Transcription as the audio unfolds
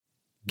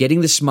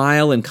Getting the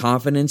smile and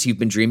confidence you've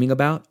been dreaming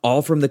about,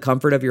 all from the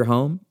comfort of your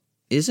home,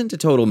 isn't a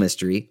total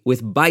mystery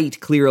with Bite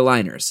clear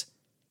aligners.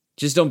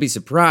 Just don't be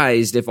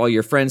surprised if all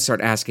your friends start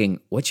asking,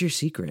 "What's your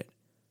secret?"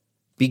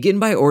 Begin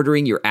by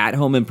ordering your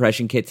at-home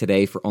impression kit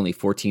today for only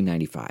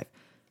 $14.95.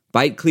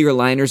 Bite clear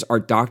aligners are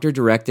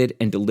doctor-directed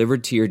and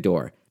delivered to your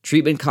door.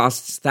 Treatment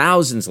costs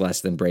thousands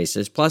less than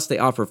braces, plus they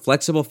offer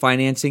flexible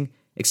financing,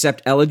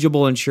 accept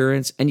eligible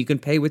insurance, and you can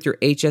pay with your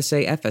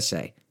HSA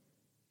FSA.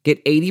 Get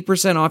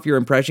 80% off your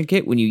impression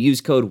kit when you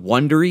use code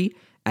WONDERY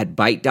at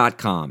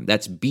Byte.com.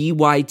 That's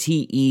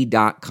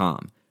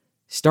BYTE.com.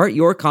 Start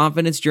your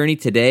confidence journey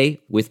today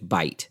with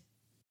Byte.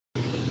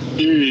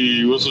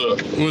 Hey, what's up?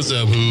 What's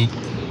up, Hoop?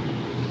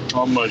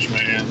 How much,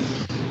 man?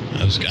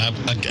 I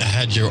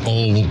had your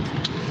old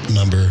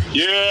number.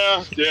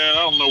 Yeah, I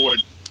don't know what.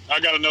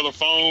 I got another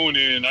phone,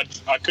 and I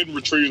couldn't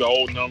retrieve the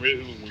old number. It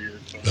was weird.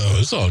 So. Oh,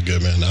 it's all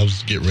good, man. I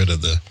was get rid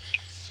of the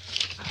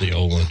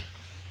old one.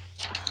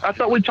 I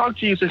thought we talked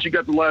to you since you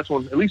got the last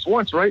one, at least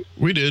once, right?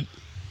 We did.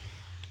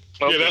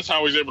 Okay. Yeah, that's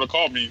how he's able to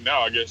call me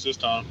now, I guess, this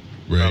time.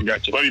 Right. I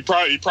got you. But he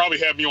probably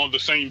had me on the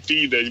same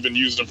feed that he's been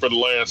using for the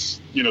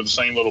last, the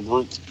same little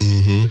group.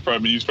 Mm-hmm.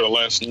 Probably been used for the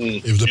last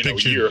it was a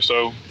picture, year or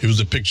so. It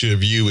was a picture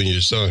of you and your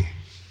son.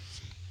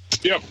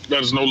 Yep,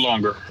 that is no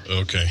longer.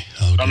 Okay.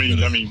 I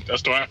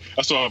still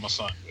have my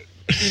son.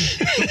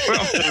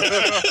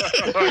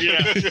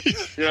 Yeah. I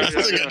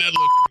still got that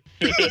look.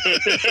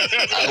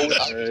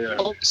 I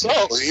hope so,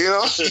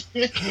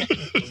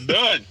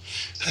 Done.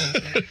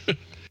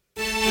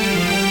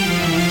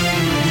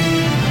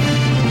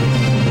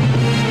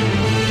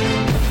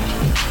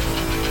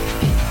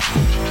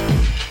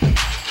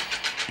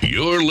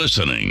 You're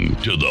listening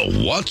to the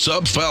What's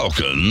Up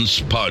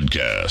Falcons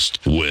podcast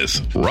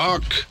with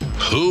Rock,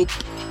 Hoop,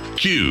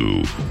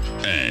 Q,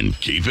 and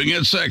keeping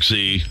it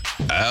sexy,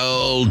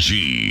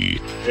 LG.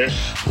 Yeah.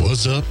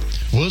 What's up?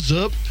 What's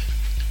up?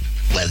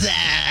 What's up?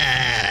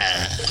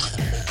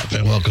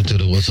 And welcome to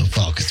the What's Up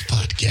Falcons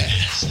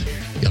podcast.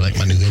 You like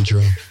my new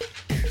intro?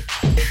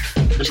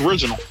 It's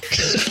original.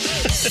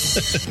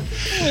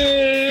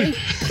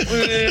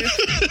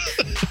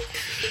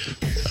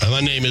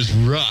 My name is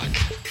Rock,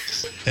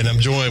 and I'm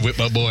joined with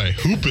my boy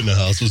Hoop in the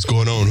house. What's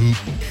going on, Hoop?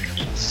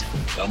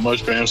 Not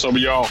much, man. Some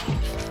of y'all.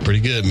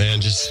 Pretty good,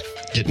 man. Just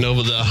getting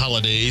over the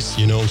holidays,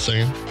 you know what I'm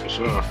saying?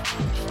 Sure.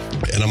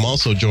 And I'm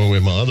also joined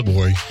with my other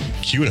boy,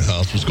 Q in the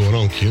house. What's going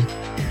on, Q?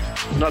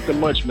 Nothing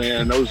much,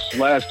 man. Those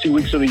last 2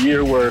 weeks of the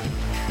year where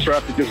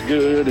traffic is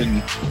good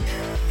and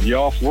you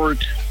off work,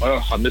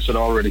 I miss it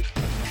already.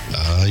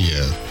 Oh,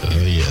 yeah.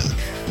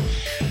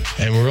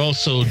 And we're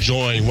also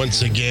joined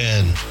once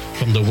again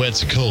from the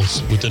West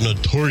Coast with the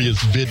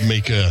notorious vid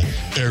maker,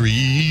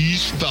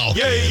 Aries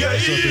Falcon.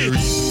 What's up,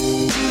 Aries?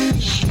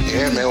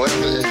 Yeah, man.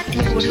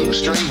 2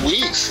 straight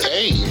weeks.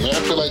 Hey, man, I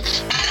feel like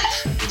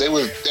they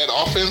were that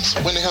offense.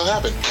 When the hell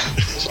happened?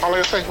 That's all I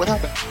gotta say. What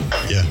happened?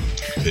 Yeah.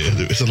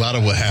 It's a lot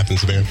of what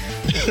happens, man.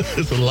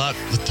 It's a lot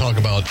to talk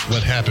about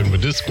what happened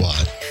with this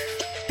squad.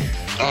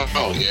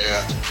 Oh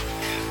yeah.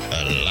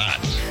 A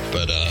lot.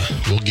 But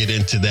we'll get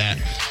into that.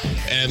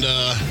 And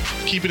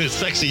keeping it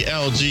sexy,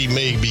 LG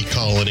may be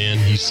calling in.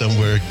 He's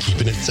somewhere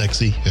keeping it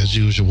sexy as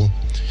usual.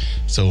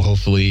 So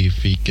hopefully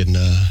if he can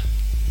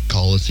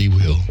call us, he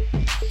will.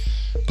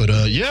 But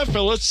yeah,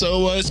 fellas,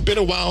 so it's been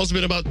a while. It's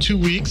been about 2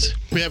 weeks.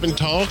 We haven't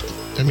talked.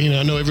 I mean,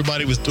 I know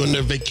everybody was doing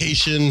their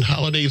vacation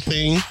holiday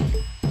thing.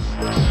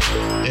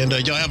 And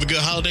y'all have a good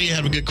holiday,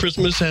 have a good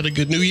Christmas, had a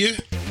good New Year?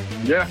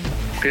 Yeah,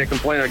 can't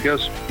complain, I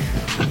guess.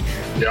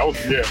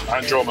 I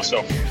enjoyed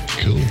myself.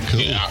 Cool.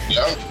 Yeah.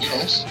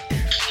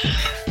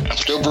 I'm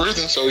still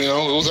breathing, so it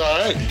was all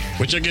right.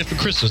 What y'all get for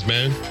Christmas,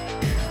 man?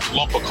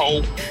 Lump of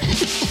coal.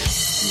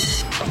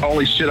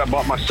 Holy shit, I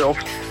bought myself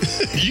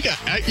you got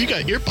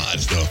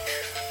earpods though.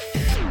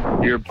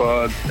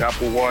 earbuds,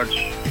 Apple Watch,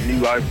 new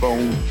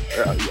iPhone.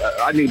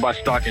 I need to buy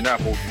stock in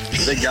Apple.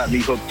 They got me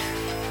hooked.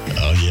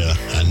 Oh yeah,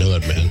 I know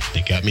it, man.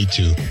 They got me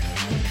too.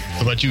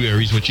 How about you,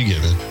 Aries? What you get,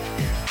 man?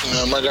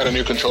 I got a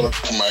new controller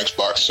for my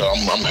Xbox, so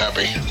I'm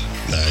happy.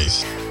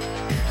 Nice.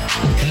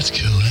 That's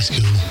cool.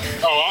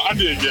 Oh, I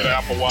did get an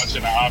Apple Watch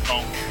and an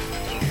iPhone.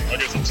 I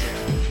guess I'm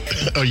saying.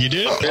 Oh, you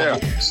did? Yeah.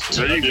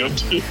 There you go.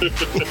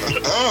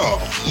 Oh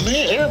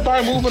man,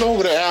 everybody moving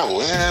over to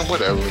Apple.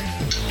 Whatever.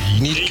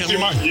 You need to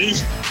come on. You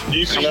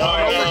see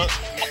my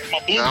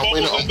blue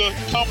bubbles in the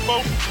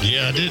combo?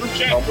 Yeah, I did.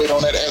 I'll wait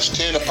on that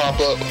S10 to pop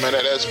up. Man, when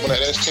that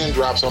S10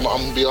 drops, I'm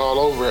gonna be all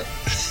over it.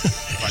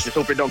 I just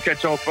hope it don't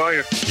catch on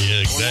fire.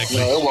 Yeah, exactly.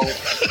 No, it won't.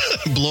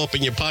 Blow up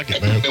in your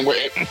pocket, man. And they've been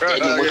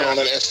working on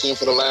that S10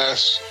 for the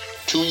last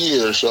 2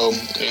 years, so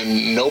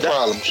and no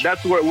problems.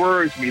 That's what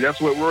worries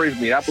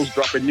me. Apple's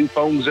dropping new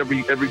phones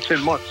every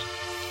 10 months.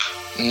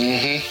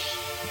 Mm-hmm.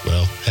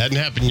 Well, hadn't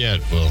happened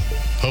yet. Well,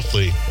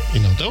 hopefully,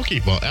 they'll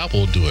keep on. Apple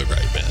will do it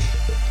right, man.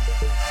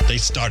 They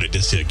started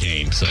this here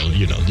game, so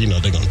they're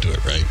gonna do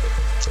it right.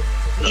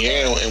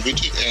 Yeah,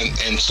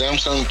 and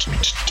Samsung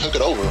took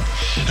it over.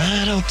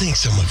 I don't think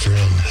so, my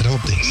friend. I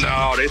don't think so.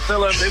 No, they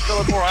selling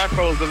more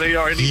iPhones than they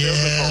are any other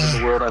phone in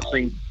the world, I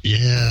think.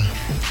 Yeah,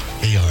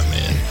 they are,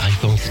 man.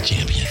 iPhones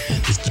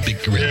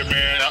Yeah,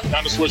 man. I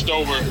kind of switched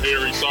over,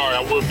 Harry. Sorry,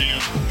 I will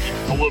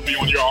be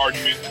on your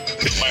argument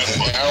last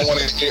month. I don't want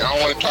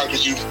to talk to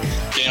you,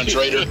 damn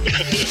traitor.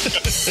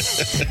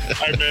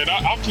 Hey, man,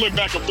 I'll flip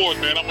back and forth,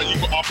 man. I'm an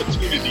equal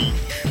opportunity.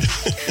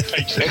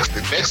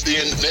 Next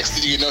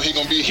thing you know, he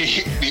gonna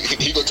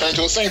turn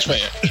to a Saints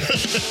fan.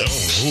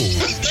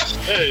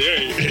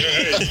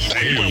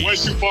 Hey, you went way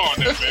too far on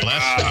that, man.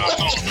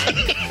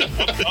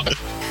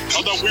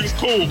 I thought we was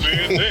cool,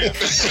 man. Damn.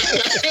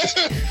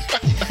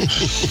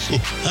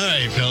 All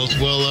right, fellas.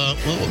 Well,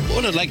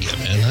 what did I get,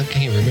 man? I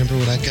can't remember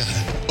what I got.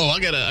 Oh, I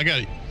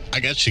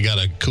actually got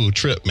a cool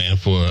trip, man.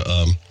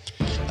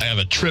 I have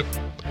a trip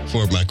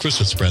for my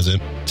Christmas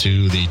present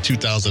to the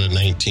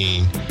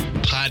 2019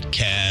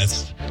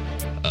 podcast.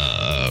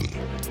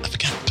 I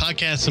forgot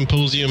podcast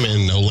symposium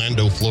in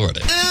Orlando,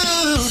 Florida.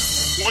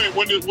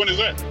 When is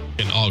that?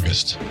 In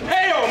August.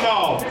 Hell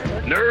no!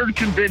 Nerd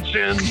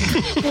convention.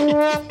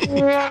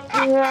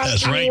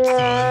 That's right,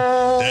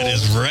 son. That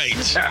is right.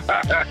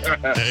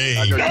 Hey.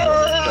 I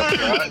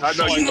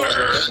know you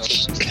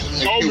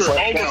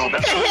What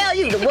the hell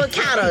you? What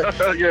kind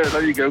of? Yeah,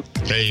 there you go.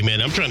 Hey,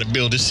 man, I'm trying to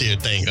build this here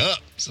thing up,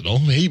 so don't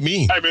hate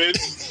me. Hey, man,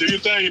 do your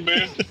thing,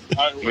 man.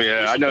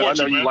 I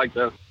know you like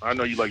that. I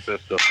know you like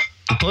that stuff.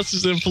 Plus,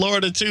 it's in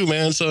Florida, too,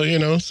 man, so,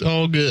 it's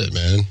all good,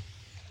 man.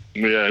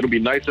 Yeah, it'll be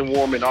nice and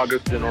warm in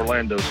August in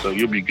Orlando, so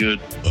you'll be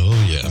good.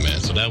 Oh, yeah, man.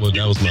 So that was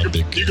my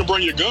big... You can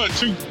bring your gun,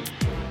 too.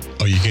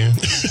 Oh, you can?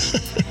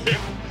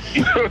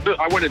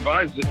 I wouldn't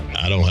advise it.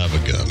 I don't have a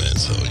gun, man,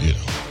 so,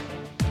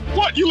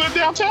 What? You live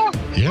downtown?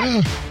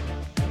 Yeah.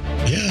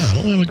 Yeah, I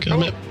don't have a gun,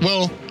 man.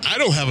 Well, I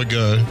don't have a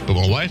gun, but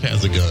my wife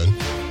has a gun.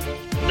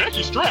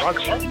 Becky's strapped.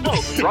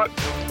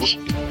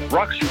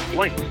 Rock shoots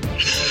blanks.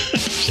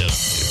 Shut up,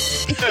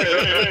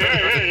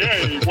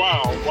 Hey.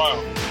 Wow.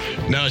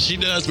 No, she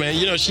does, man.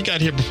 She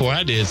got here before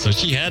I did, so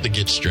she had to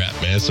get strapped,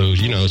 man. So,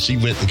 she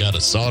went and got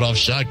a sawed-off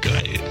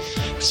shotgun.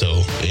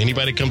 So,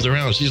 anybody comes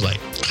around, she's like,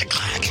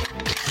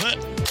 what?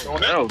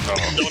 Don't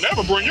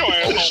ever bring your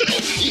ass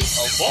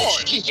home.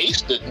 Boy, he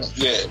hates it.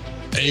 Yeah.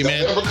 Hey,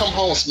 man. Don't ever come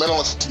home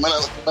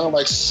smelling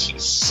like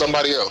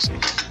somebody else.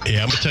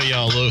 Yeah, I'm going to tell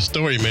y'all a little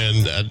story,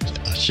 man.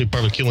 I should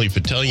probably kill you for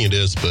telling you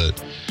this,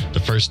 but the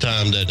first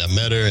time that I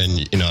met her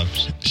and,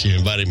 she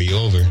invited me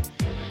over,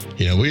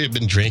 we had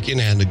been drinking,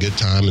 having a good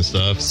time and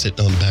stuff,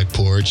 sitting on the back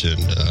porch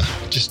and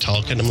just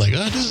talking. I'm like,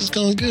 this is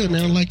going good,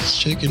 man. I like this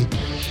chick and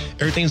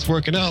everything's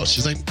working out.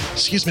 She's like,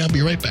 excuse me, I'll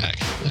be right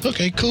back. I'm like,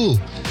 okay, cool.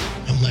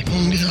 I'm like,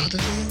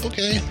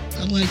 okay,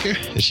 I like her.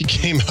 And she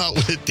came out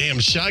with a damn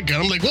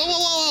shotgun. I'm like,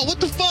 whoa, what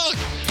the fuck?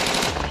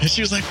 And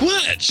she was like,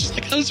 what? She's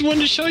like, I just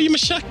wanted to show you my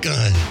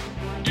shotgun.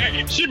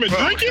 Dang, she been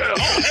drinking?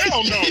 Oh,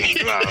 hell no.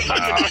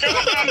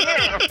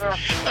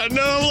 I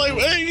know. I'm like,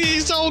 hey,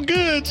 it's all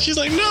good. She's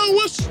like,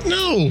 no.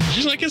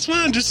 She's like, it's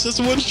fine. Just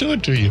want to show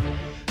it to you.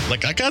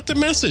 Like, I got the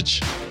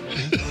message.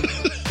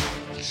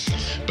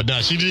 But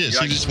no, she did.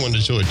 She just wanted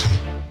to show it to me.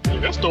 Yeah,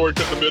 that story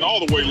could have been all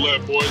the way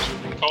left, boys.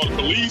 Call the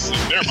police and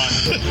never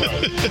mind.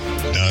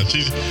 No,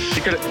 she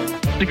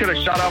could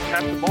have shot off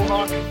half the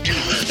mohawk.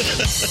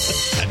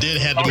 I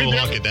did have the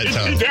mohawk at that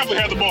time. He definitely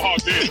had the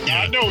mohawk then.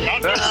 I know.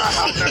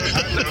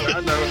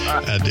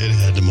 I did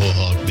have the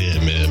mohawk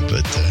then, man.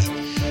 But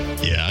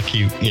yeah, I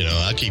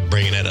keep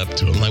bringing that up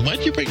to him. Like,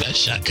 why'd you bring that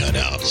shotgun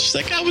out? She's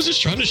like, I was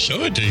just trying to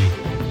show it to you.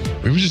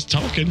 We were just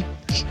talking.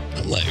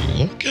 I'm like,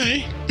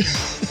 okay.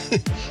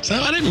 So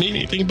I didn't mean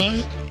anything by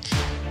it.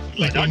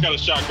 Like, I got a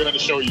shotgun to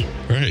show you.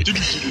 Right.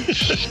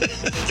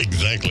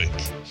 Exactly.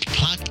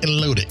 Clock and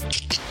load it.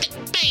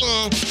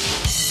 All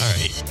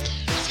right.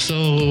 So,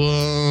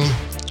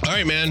 all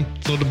right, man.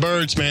 So the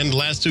Birds, man, the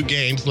last two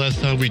games, last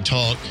time we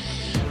talked,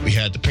 we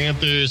had the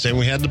Panthers and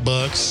we had the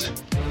Bucks.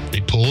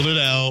 They pulled it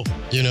out,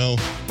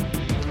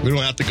 We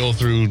don't have to go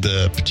through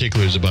the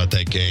particulars about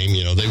that game.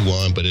 They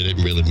won, but it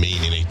didn't really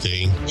mean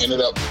anything. Ended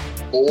up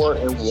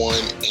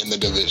 4-1 in the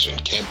division.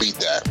 Can't beat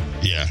that.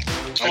 Yeah.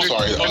 I'm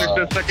sorry.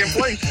 Second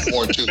place.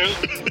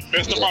 4-2.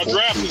 Best of our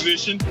draft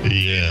position.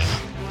 Yeah.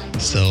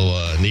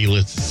 So,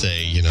 needless to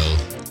say,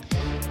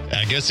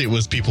 I guess it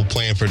was people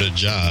playing for their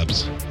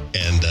jobs.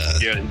 And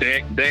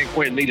Dan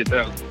Quinn needed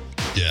that.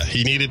 Yeah,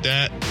 he needed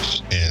that.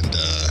 And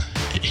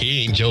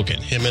he ain't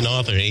joking. Him and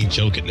Arthur ain't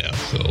joking now.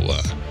 So,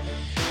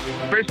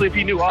 especially if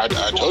he knew Arthur.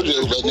 I told you they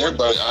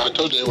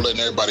were letting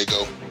everybody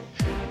go.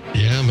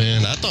 Yeah,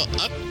 man.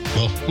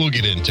 Well, we'll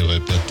get into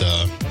it, but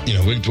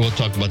we'll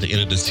talk about the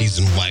end of the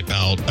season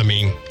wipeout. I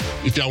mean,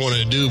 if y'all want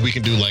to do, we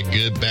can do like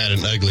good, bad,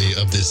 and ugly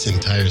of this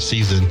entire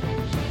season,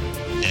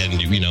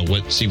 and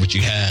see what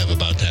you have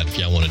about that if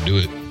y'all want to do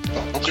it.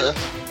 Okay.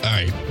 All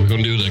right, we're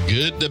gonna do the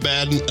good, the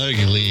bad, and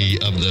ugly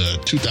of the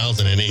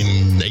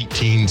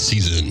 2018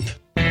 season.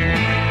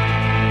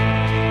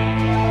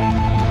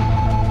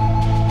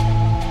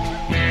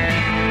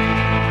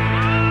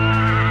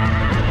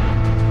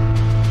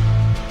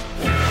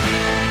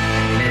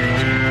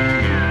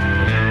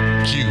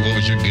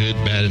 Your good,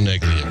 bad, and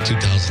ugly of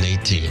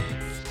 2018.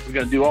 We're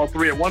gonna do all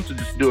three at once, or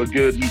just do a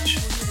good each?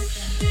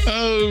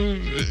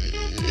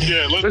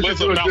 Yeah, let's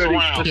bounce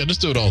around. Yeah, let's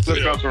do it all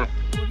three. Let's bounce around.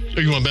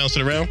 You want to bounce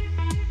it around?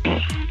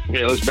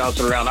 Yeah, let's bounce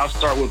it around. I'll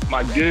start with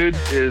my good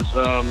is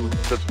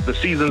the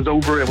season's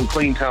over and we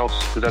cleaned house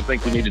because I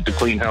think we needed to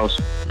clean house.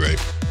 Right.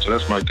 So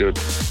that's my good.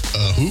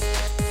 Who?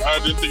 I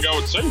didn't think I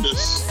would say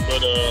this,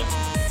 but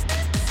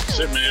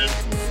shit, man,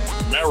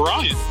 Matt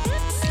Ryan.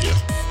 Yeah.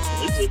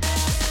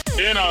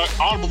 And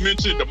honorable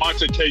mention,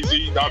 DeMonte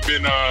KZ. I've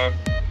been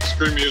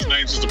screaming his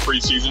name since the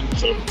preseason,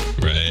 so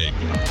Right.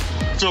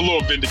 feel a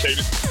little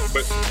vindicated.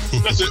 But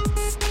that's it.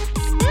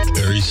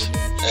 Aries.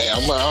 Hey,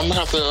 I'm gonna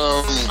have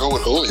to go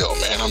with Julio,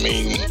 man. I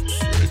mean,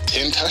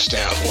 10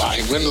 touchdowns.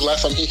 Why? When the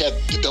last time he had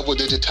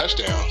double-digit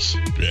touchdowns?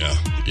 Yeah.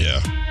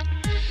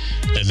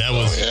 And that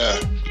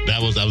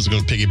was I was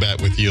going to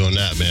piggyback with you on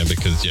that, man,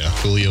 because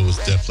Julio was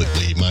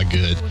definitely my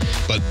good,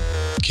 but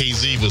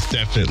KZ was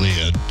definitely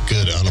a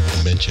good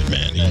honorable mention,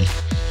 man.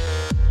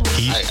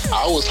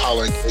 I was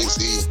hollering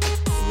KZ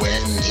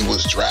when he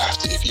was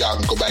drafted. If y'all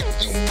can go back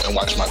and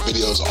watch my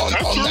videos on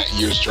that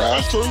year's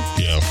draft. That's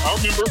true. Yeah.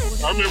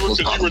 I remember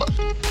because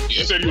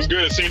you said he was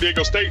good at San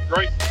Diego State,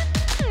 right?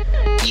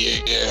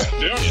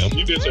 Yeah.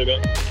 You did say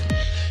that.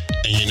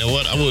 And you know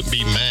what? I wouldn't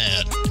be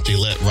mad if you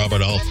let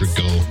Robert Alford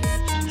go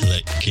and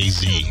let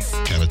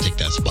KZ kind of take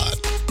that spot.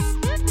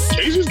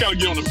 KZ's got to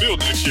get on the field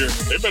next year.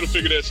 They better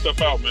figure that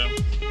stuff out, man.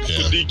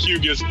 Yeah. The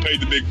DQ gets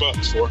paid the big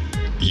bucks for.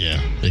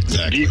 Yeah,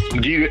 exactly.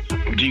 Do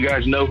you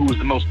guys know who was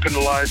the most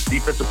penalized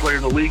defensive player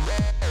in the league?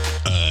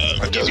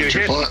 Desmond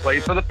Trufant.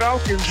 Played for the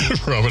Falcons.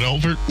 Robert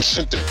Alford.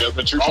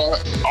 Desmond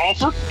Trufant.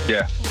 Alford?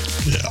 Yeah.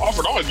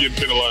 Alford always getting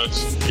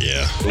penalized.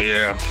 Yeah.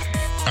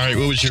 All right,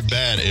 what was your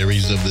bad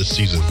Aries of this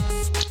season?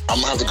 I'm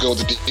gonna have to go with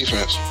the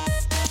defense.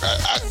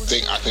 I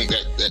think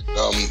that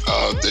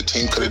the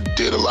team could have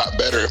did a lot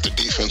better if the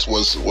defense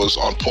was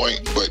on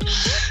point. But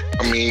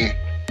I mean,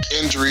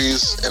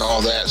 injuries and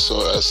all that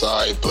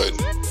aside, but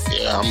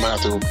yeah, I'm gonna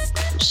have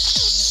to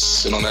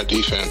sit on that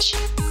defense.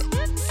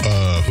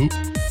 Who?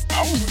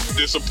 I was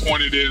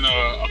disappointed in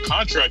a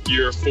contract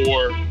year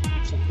for.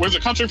 Where's the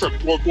contract for?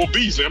 Well,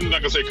 Beasley. I'm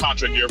not gonna say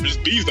contract year, but it's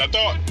Beasley. I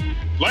thought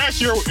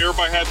last year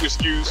everybody had the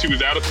excuse he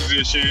was out of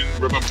position.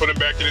 We're gonna put him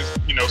back in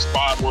his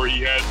spot where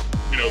he had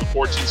the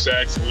 14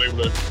 sacks and was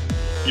able to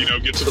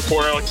get to the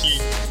quarter like he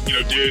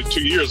did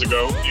 2 years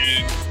ago.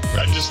 And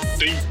I just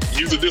think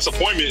he was a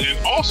disappointment. And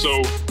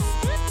also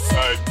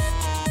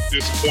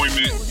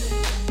disappointment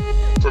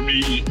for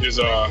me is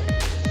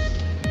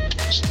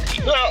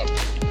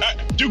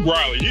Duke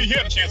Riley. He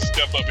had a chance to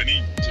step up and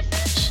he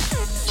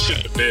just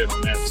shit the bed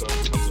on that. So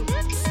that's a little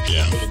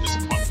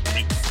disappointment for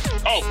me.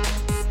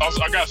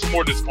 I got some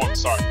more disappointment.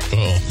 Sorry.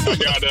 I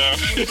got.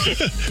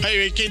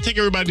 Hey, you can't take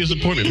everybody's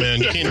disappointment, man.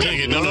 You can't take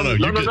it. No. No.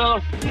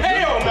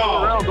 Hell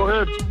no. Go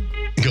ahead.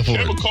 Go for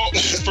Kevin it. Cole,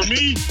 for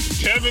me,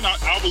 Kevin,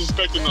 I was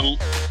expecting a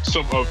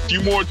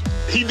few more.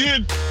 He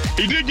did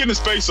get in his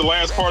face the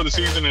last part of the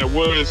season, and it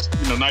was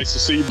nice to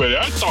see. But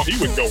I thought he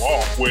would go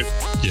off with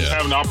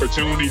having the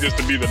opportunity just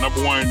to be the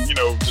number one.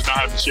 Just not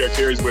having to share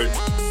carries with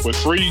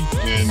Free.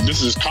 And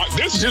this is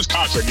his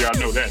contract. Yeah, I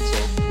know that. So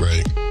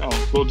Right. a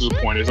little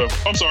disappointed. So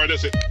I'm sorry.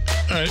 That's it.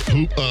 All right.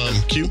 Who?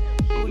 Q.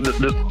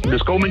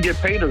 Does Coleman get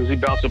paid, or does he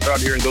bounce up out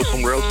here and go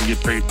somewhere else and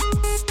get paid?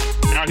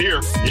 Not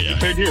here. Yeah.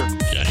 Paid here.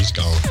 Yeah, he's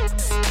gone.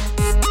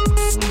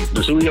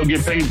 Does Julio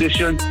get paid this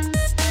year?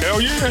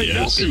 Hell yeah.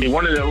 Yes. He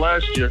wanted it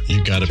last year.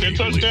 You got to 10 be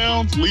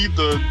touchdowns, lead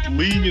the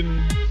league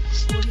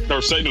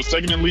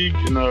second in league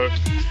in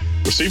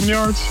receiving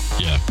yards.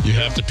 Yeah, you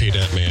have to pay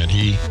that man.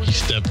 He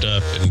stepped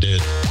up and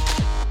did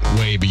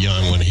way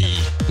beyond what he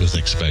was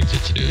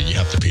expected to do. You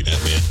have to pay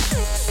that man.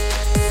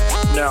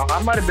 Now,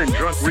 I might have been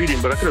drunk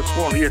reading, but I could have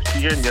sworn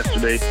ESPN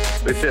yesterday,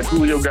 they said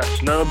Julio got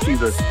snubbed.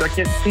 He's a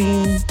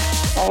second-team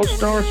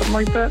All-Star or something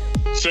like that.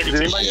 Second Did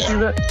team. anybody see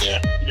that?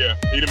 Yeah,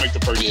 he didn't make the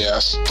first. Yeah, I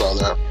saw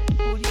that.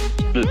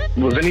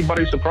 Was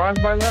anybody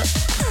surprised by that?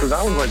 Because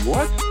I was like,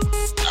 what?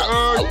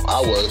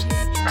 I was.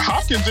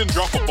 Hopkins didn't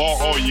drop a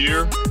ball all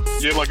year.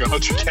 He had like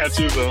 100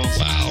 catches.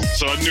 Wow.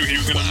 So I knew he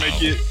was going to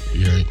make it.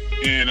 Yeah.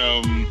 And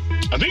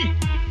I think,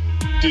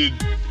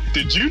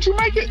 did Juju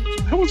make it?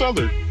 Who was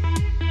other?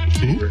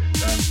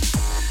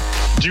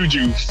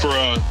 Juju for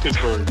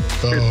Pittsburgh.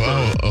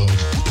 Oh,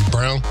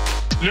 Brown?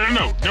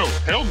 No.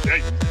 Hell,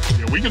 hey,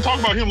 we can talk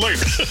about him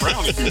later.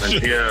 Brown is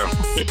Yeah.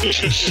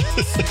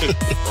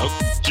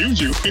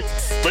 Juju.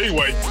 But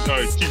anyway,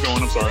 keep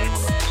going. I'm sorry.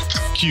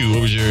 Q,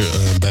 what was your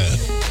bad?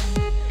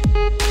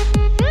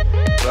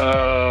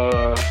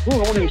 I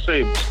wouldn't even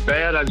say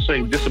bad. I'd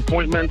say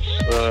disappointments.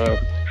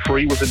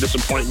 Free was a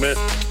disappointment.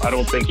 I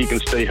don't think he can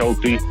stay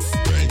healthy.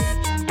 Right.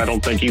 I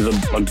don't think he's a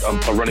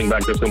running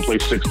back that's going to play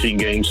 16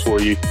 games for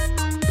you.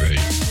 Right.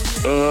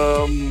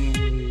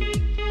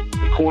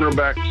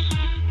 Cornerbacks.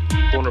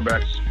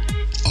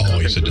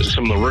 Always a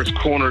Some of the worst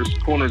corners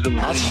in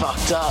the That's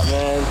fucked up,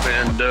 man.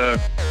 And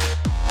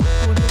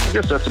I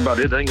guess that's about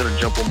it. I ain't going to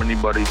jump on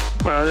anybody.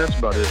 That's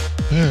about it.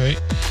 All right.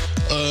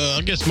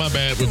 I guess my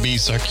bad would be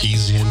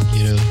Sarkisian.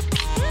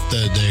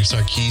 The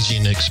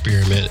Sarkisian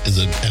experiment is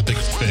an epic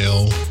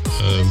fail.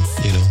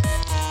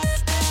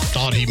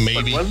 Thought he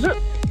maybe. Was it?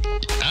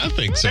 I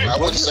think so. I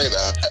wouldn't say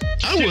that.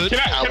 I would. Can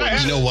I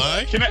add, you know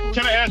why? Can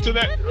I add to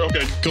that?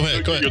 Okay. Go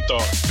ahead. Your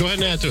thought. Go ahead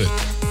and add to it.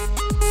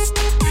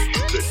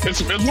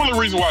 It's one of the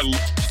reasons why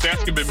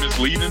stats can be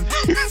misleading.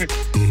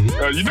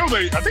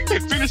 Mm-hmm. I think they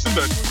finished in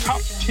the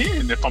top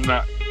 10, if I'm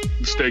not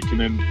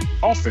mistaken, in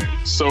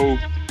offense. So,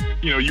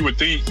 you would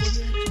think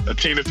a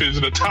team that finishes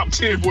in the top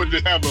 10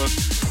 wouldn't have a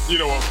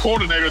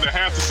coordinator that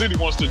half the city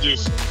wants to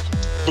just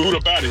boot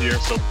up out of here.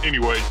 So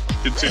anyway,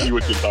 continue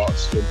with your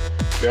thoughts. So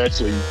they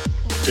actually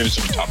finished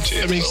in the top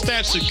 10. I mean,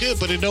 stats are good,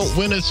 but they don't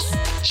win us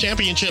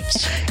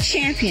championships.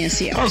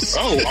 Championships. I'm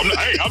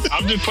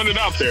just putting it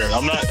out there.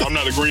 I'm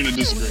not agreeing to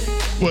disagree.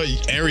 Well,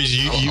 Aries,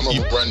 I'm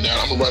gonna run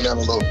down a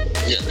little.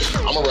 Yeah,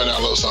 I'm gonna run down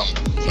a little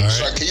something. All right.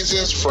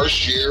 Sarkisian's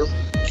first year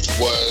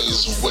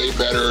was way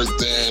better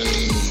than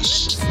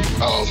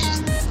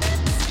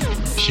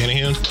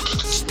Shanahan's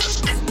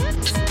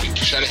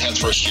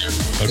first year.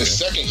 Okay. His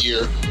second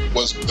year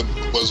was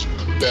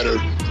better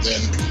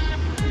than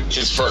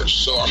his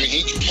first. So I mean,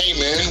 he came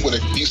in with a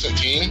decent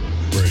team,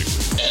 right,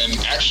 and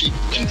actually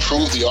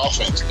improved the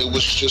offense. It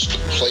was just the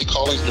play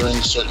calling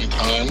during certain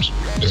times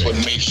is what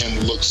made him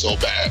look so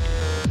bad.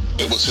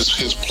 It was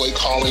his play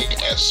calling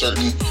at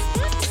certain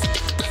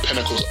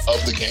pinnacles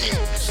of the game,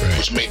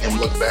 which made him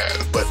look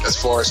bad. But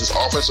as far as his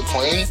offensive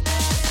playing,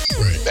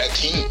 that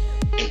team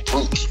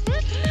improved.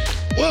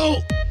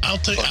 Well, I'll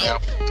tell you.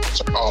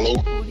 All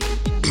over.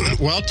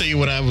 Well, I'll tell you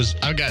what I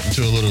got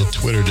into a little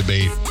Twitter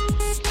debate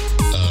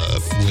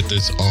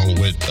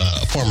with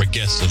a former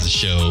guest of the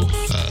show,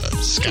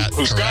 Scott.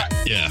 Who's Scott?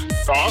 Yeah.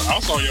 Oh, I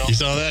saw y'all. You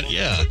saw that?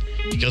 Yeah.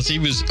 Because he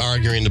was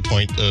arguing the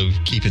point of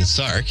keeping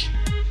Sark.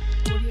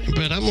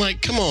 But I'm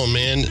like, come on,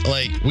 man.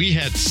 Like, we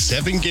had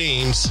 7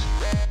 games.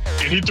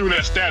 And he threw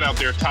that stat out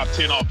there, top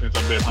 10 offense,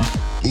 I bet, huh?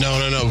 No.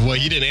 Well,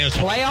 you didn't answer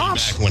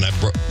Playoffs? back when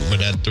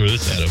I threw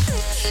this at him.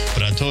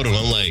 But I told him,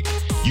 I'm like,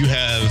 you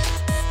have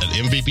an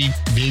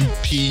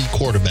MVP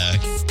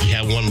quarterback. You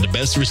have one of the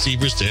best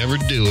receivers to ever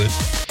do it.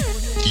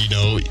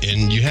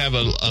 And you have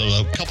a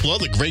couple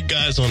other great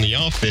guys on the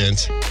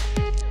offense.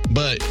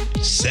 But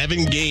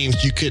 7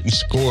 games, you couldn't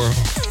score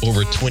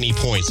over 20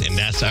 points. And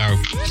that's our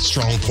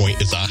strong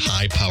point, is our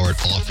high-powered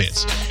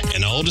offense.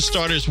 And all the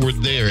starters were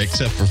there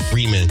except for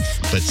Freeman.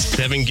 But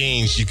 7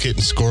 games, you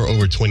couldn't score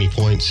over 20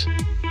 points.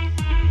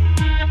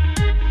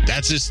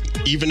 That's just,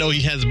 even though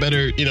he has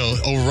better,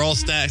 overall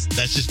stats,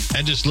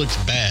 that just looks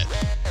bad.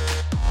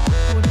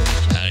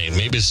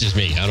 Maybe it's just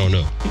me. I don't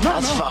know.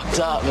 That's fucked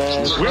up,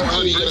 man.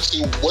 Really, you gotta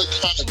see what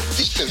kind of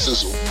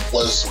defenses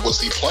was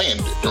he playing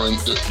during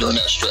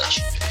that stretch.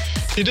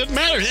 It doesn't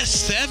matter. That's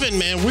 7,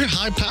 man. We're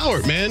high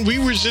powered, man. We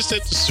were just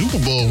at the Super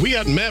Bowl. We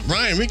got Matt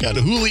Ryan. We got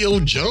Julio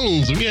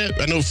Jones.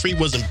 I know Free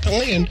wasn't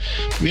playing.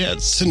 We had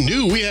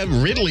Sanu. We had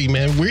Ridley,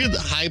 man. We're the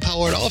high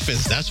powered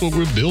offense. That's what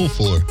we're built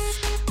for.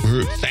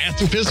 We're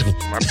fast and physical.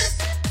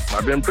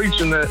 I've been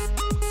preaching that.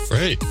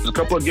 Right. There's a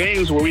couple of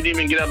games where we didn't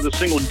even get out of the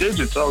single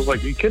digits. I was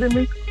like, are you kidding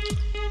me?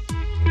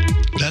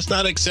 That's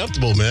not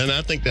acceptable, man.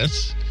 I think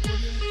that's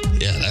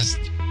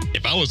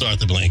if I was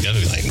Arthur Blank, I'd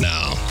be like,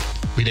 no,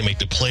 we didn't make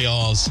the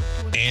playoffs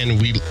and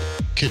we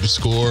couldn't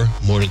score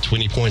more than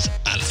 20 points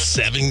out of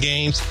 7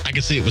 games. I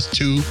can see it was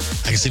 2.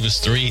 I can see it was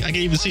 3. I can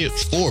even see it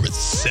was 4, but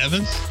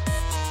 7?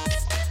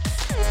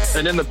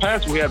 And in the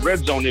past, we had red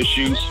zone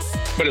issues,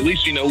 but at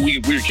least, we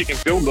were kicking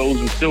field goals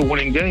and still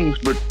winning games.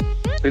 But,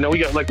 we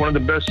got like one of the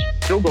best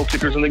field goal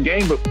kickers in the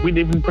game, but we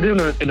didn't even put him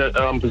in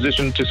a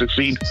position to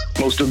succeed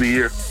most of the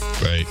year.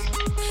 Right.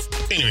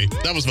 Anyway,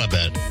 that was my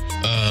bad.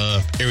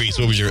 Aries,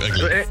 what was your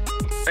ugly?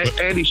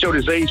 Andy showed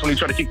his age when he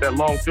tried to kick that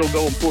long field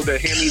goal and pulled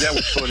that hammy. That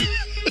was funny.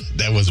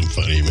 That wasn't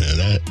funny, man.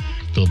 I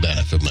feel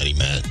bad for Money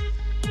Matt.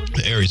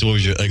 Aries, what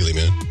was your ugly,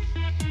 man?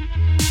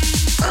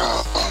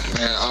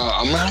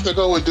 I'm gonna have to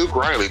go with Duke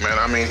Riley, man.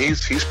 I mean,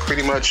 he's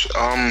pretty much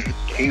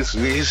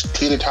he's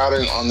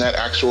teeter-tottering on that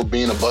actual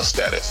being a bust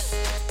status.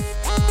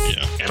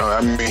 Yeah.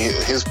 I mean,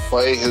 his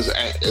play,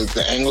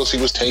 the angles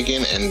he was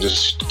taking, and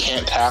just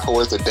can't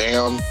tackle as a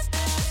damn.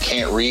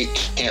 Can't read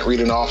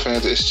an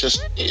offense. It's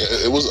just,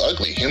 it was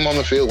ugly. Him on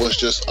the field was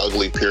just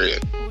ugly,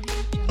 period.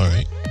 All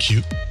right,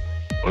 cute.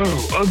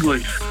 Oh,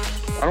 ugly.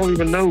 I don't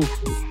even know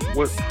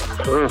what.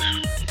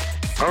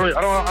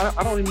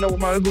 I don't even know what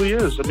my ugly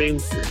is. I mean,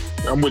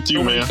 I'm with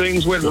you, man.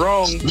 Things went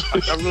wrong.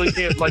 I really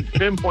can't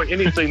pinpoint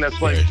anything that's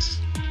like.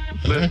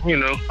 Right.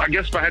 I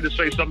guess if I had to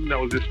say something that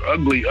was just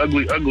ugly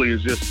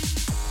is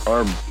just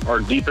our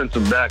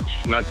defensive backs.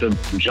 Not to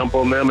jump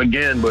on them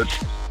again, but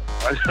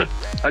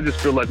I just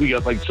feel like we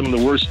got like some of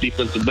the worst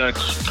defensive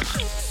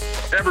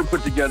backs ever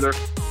put together,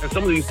 and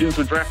some of these dudes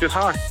were drafted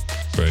high.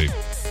 Right.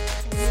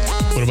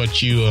 What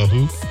about you,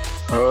 who?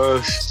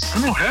 I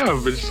don't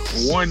have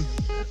just one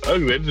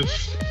ugly.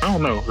 I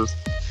don't know.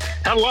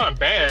 Had a lot of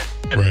bad.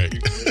 Right.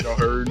 Y'all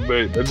heard,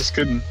 but I just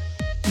couldn't.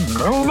 I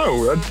don't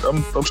know.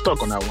 I'm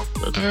stuck on that one.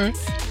 All right.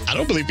 I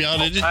don't believe y'all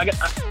did. I got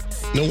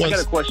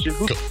a question.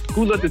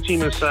 Who led the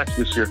team in sacks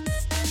this year?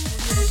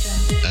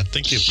 I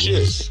think it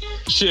was.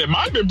 Shit,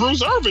 might have been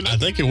Bruce Irvin. I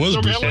think it was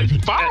Bruce Irvin. Irvin.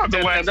 Five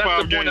the last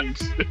 5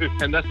 games.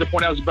 And that's the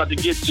point I was about to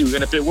get to.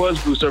 And if it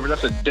was Bruce Irvin,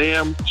 that's a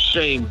damn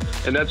shame.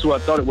 And that's who I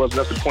thought it was.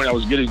 That's the point I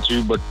was getting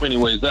to. But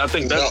anyways, I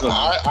think that's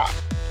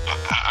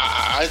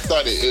I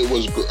thought it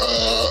was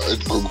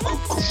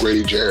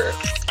Grady Jarrett.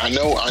 I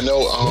know.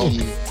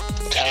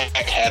 Tack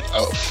had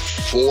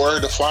 4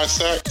 to 5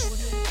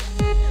 sacks.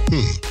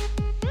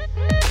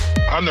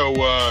 I know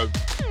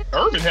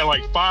Irvin had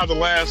like 5 the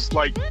last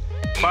 5.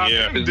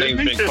 Yeah, his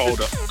name's been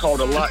called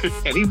a lot,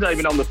 and he's not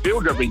even on the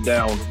field every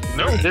down.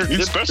 No,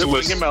 he's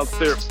specialist. Him out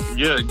there.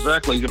 Yeah,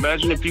 exactly.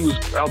 Imagine if he was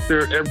out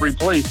there every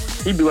play.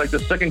 He'd be like the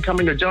second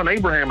coming of John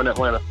Abraham in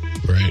Atlanta.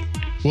 Right.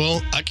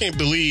 Well, I can't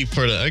believe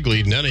for the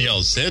ugly, none of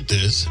y'all said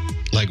this.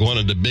 Like one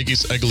of the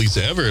biggest uglies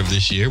ever of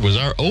this year was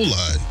our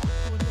O-line.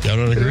 Y'all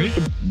don't agree?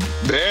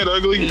 Bad,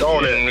 ugly,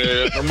 all that,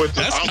 man. I'm with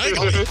That's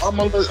I'm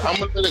gonna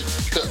let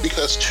it,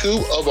 because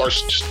 2 of our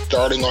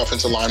starting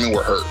offensive linemen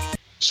were hurt.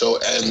 So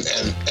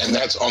and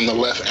that's on the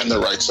left and the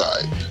right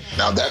side.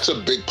 Now that's a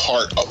big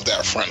part of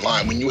that front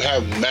line. When you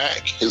have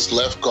Mack, his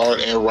left guard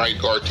and right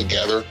guard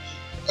together,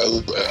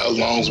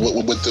 along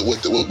with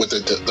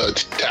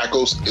the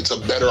tackles, it's a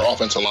better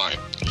offensive line.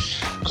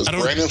 Because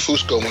Brandon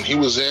Fusco, when he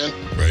was in,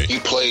 he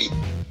played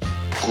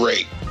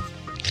great.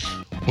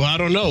 Well, I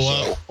don't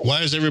know. Why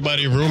is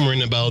everybody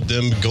rumoring about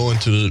them going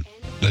to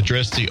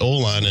address the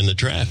O-line in the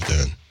draft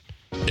then?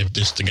 If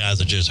the guys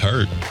are just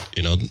hurt,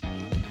 I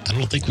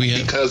don't think we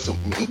have. Because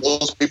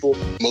most people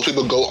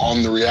go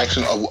on the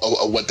reaction of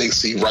what they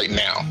see right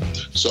now.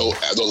 So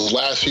those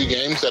last few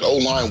games, that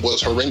O-line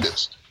was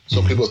horrendous.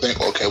 So people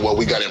think, okay, well,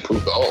 we got to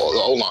improve the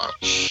O-line.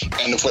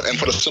 And for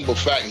the simple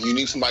fact, you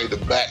need somebody to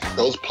back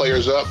those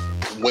players up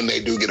when they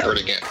do get hurt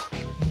again.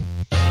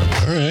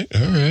 All right.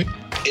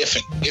 If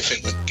and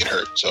when they get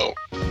hurt, so.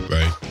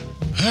 Right.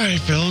 All right,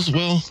 fellas.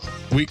 Well,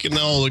 we can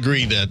all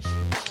agree that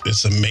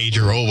it's a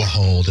major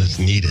overhaul that's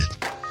needed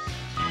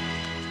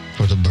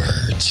for the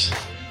Birds.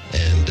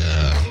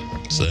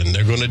 And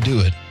they're going to do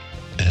it,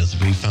 as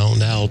we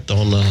found out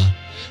on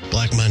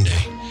Black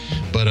Monday.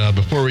 But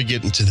before we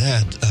get into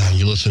that,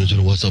 you're listening to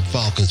the What's Up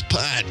Falcons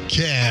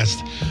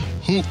podcast.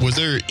 Was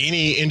there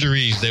any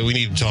injuries that we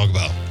need to talk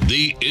about?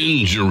 The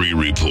injury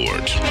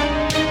report.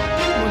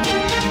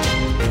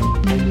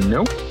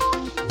 Nope.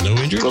 No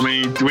injuries? I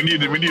mean, we need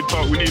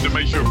to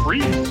make sure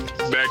Free's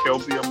back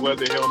healthy. I'm glad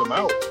they held him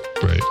out.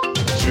 Right.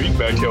 Free's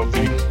back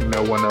healthy,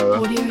 when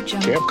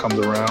camp comes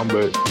around.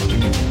 But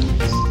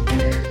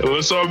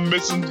unless I'm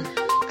missing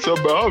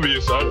something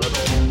obvious, I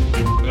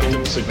don't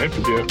nothing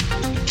significant.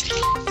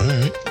 All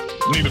right.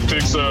 Need to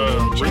fix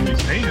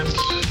Ricky's hands.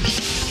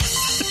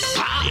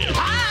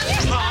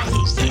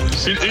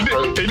 He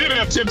did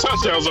have 10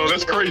 touchdowns, though.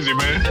 That's crazy,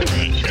 man.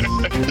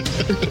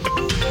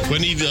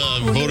 When he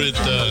voted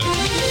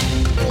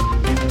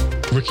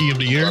Rookie of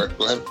the Year?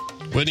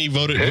 When he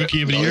voted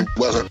Rookie of the Year?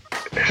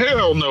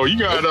 Hell no. You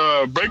got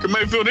Baker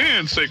Mayfield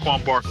and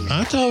Saquon Barkley.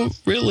 I thought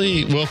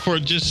really, well, for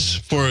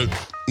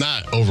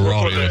not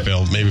overall the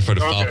NFL, maybe for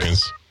the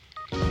Falcons.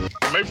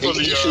 Maybe for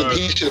he should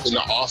have been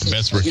the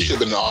offense. He should have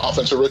been the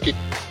offensive rookie.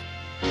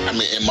 I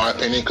mean, in my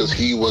opinion, because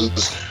he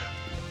was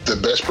the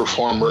best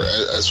performer.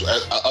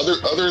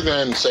 Other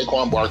than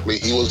Saquon Barkley,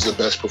 he was the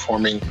best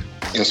performing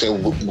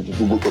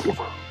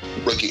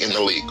rookie in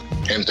the league,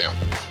 hands down.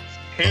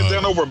 Hands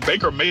down over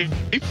Baker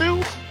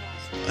Mayfield?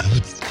 I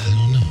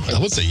don't know. I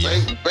would say yeah. I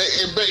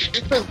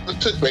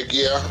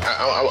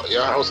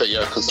would say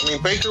yeah. Because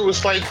Baker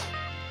was like,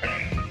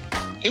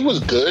 he was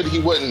good. He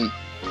wasn't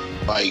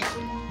like,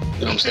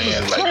 you know what I'm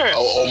saying? Like,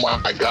 oh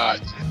my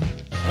God.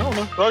 I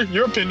don't know.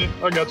 Your opinion.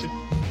 I got you.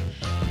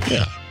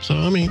 Yeah. So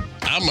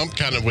I'm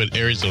kind of with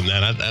Aries on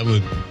that. I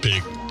would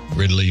pick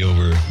Ridley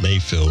over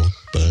Mayfield,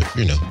 but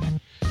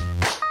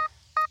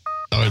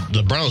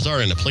the Browns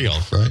are in the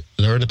playoffs, right?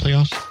 They're in the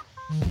playoffs.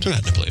 They're not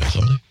in the playoffs,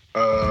 are they?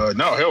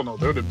 No, hell no.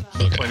 They're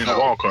playing in the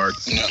wild card.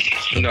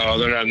 No,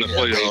 they're not in the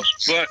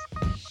playoffs. But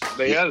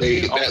they had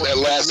that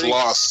last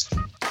loss.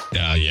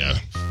 Yeah.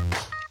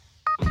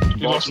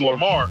 You lost to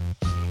Lamar.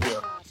 Yeah,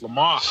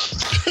 Lamar.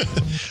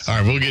 All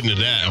right, we'll get into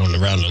that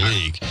around the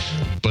league.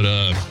 But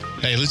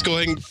hey, let's go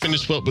ahead and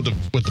finish up with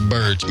the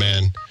Birds,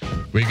 man.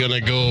 We're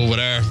gonna go with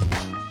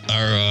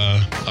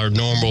our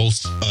normal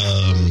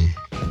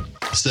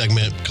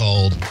segment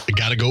called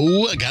 "Gotta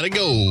Go, Gotta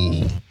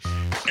Go."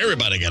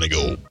 Everybody gotta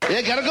go.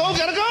 Yeah, gotta go.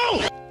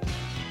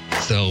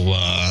 So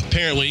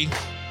apparently,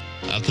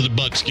 after the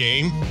Bucs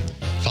game,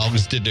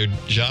 Falcons did their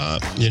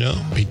job.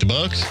 Beat the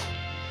Bucs.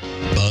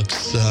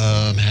 Bucs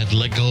had to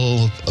let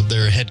go of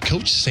their head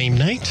coach same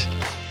night.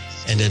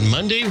 And then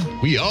Monday,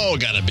 we all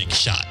got a big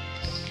shot.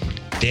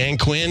 Dan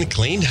Quinn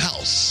cleaned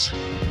house.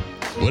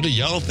 What do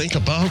y'all think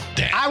about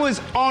that? I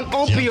was on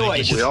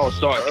opioids. We all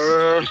saw it.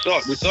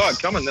 We saw it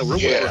coming. The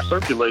rumors were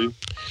circulating.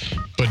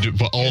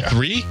 But all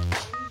three?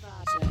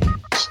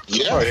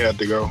 Yeah, I had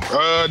to go.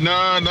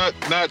 Not.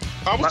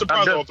 I was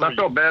surprised all three. I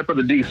felt bad for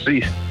the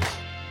DC.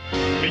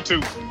 Me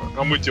too.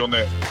 I'm with you on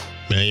that.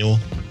 Manuel?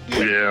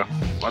 Yeah.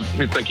 I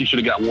think he should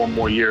have got one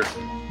more year.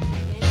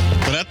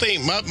 But I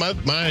think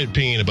my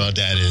opinion about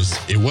that is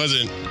it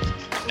wasn't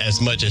as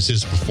much as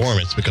his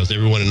performance, because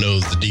everyone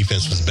knows the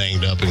defense was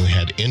banged up and we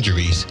had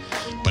injuries.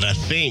 But I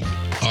think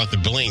Arthur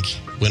Blank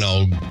went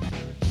all,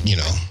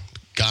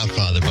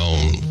 Godfather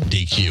on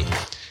DQ.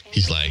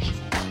 He's like,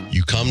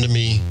 you come to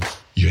me,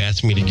 you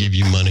ask me to give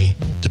you money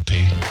to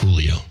pay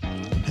Julio,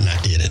 and I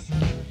did it.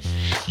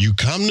 You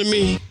come to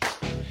me.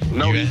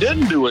 No, he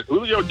didn't do it.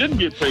 Julio didn't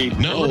get paid.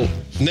 No,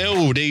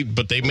 they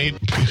made.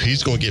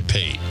 He's going to get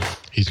paid.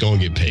 He's going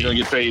to get paid. He's going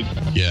to get paid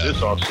this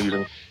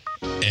offseason.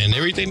 And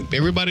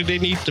everybody they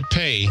need to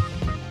pay.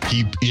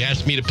 He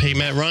asked me to pay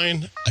Matt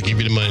Ryan. I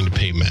give you the money to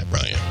pay Matt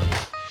Ryan.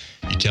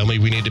 You tell me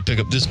we need to pick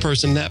up this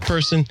person, that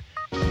person.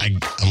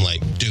 I'm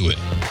like, do it.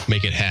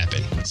 Make it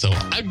happen. So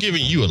I'm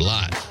giving you a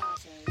lot.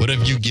 What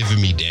have you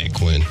given me, Dan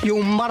Quinn? You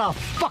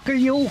motherfucker,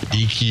 you.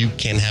 DQ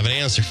can't have an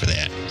answer for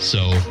that. So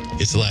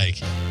it's like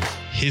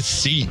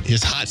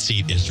his hot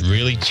seat is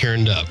really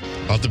turned up.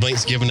 Arthur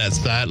Blank's giving that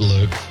side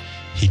look.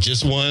 He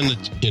just won,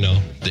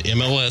 the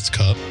MLS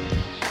Cup.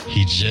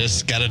 He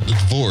just got a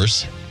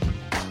divorce.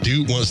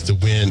 Dude wants to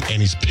win,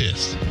 and he's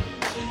pissed.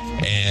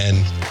 And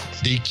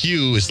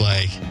DQ is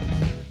like,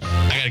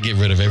 I got to get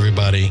rid of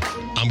everybody.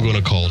 I'm going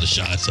to call the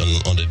shots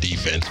on the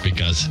defense,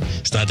 because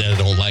it's not that I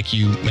don't like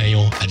you,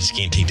 Manuel. I just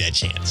can't take that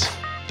chance.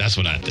 That's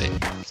what I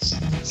think.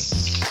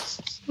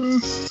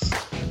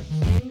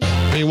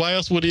 I mean, why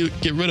else would he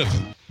get rid of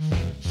him?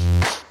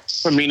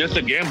 I mean, it's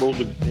a gamble,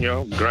 but,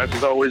 grass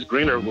is always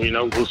greener.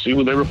 We'll see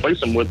what they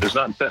replace him with. There's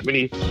not that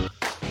many,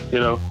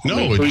 No,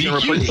 who you can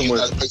replace him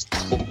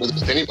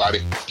with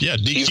anybody. Yeah,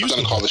 he's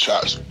going to call the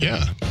shots.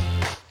 Yeah.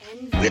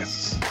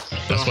 Yes.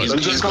 That's what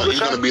he's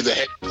going to be the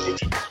head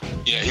coach.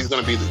 Yeah, he's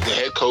going to be the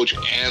head coach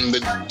and the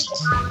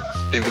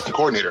defensive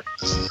coordinator,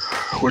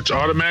 which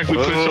automatically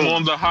puts him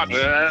on the hot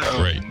seat.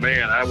 Right.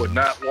 Man, I would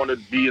not want to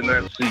be in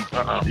that seat.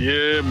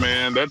 Yeah,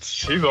 man,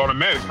 he's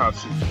automatic hot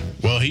seat.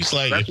 Well, he's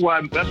like, that's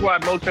why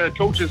most head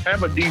coaches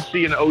have a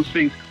DC and an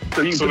OC,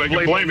 so you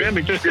can blame him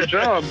and keep your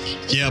job.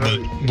 Yeah,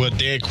 but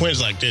Dan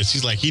Quinn's like this.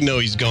 He's like, he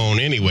knows he's gone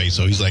anyway,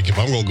 so he's like, if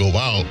I'm going to go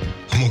out,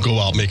 I'm going to go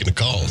out making the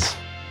calls.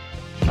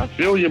 I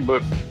feel you,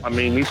 but I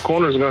mean, these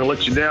corners are going to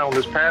let you down.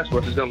 This pass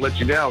rush is going to let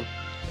you down,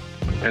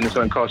 and it's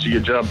going to cost you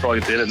your job probably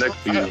at the end of next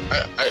season.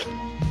 I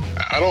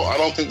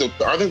think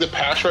the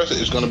pass rush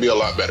is going to be a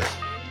lot better,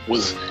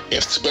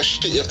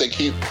 especially if they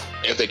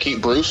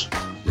keep Bruce,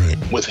 right.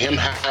 With him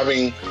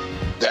having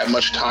that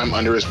much time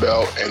under his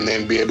belt, and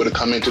then be able to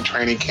come into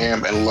training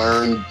camp and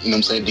learn,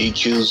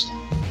 DQs,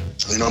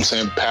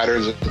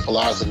 patterns and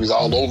philosophies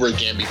all over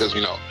again, because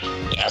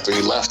after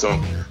he left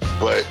them,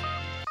 but.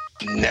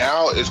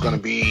 Now it's going to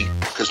be,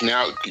 because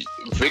now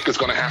Vic is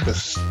going to have to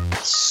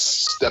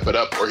step it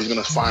up, or he's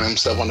going to find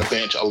himself on the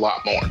bench a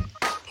lot more.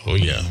 Oh,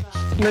 yeah.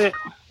 Man,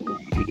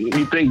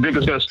 you think Vic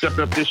is going to step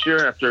up this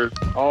year after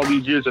all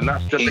these years of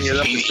not stepping it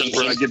up?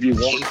 I give you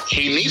one.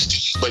 He needs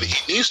to, but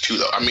he needs to,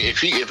 though. I mean,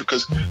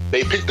 because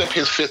they picked up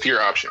his fifth-year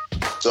option.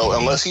 So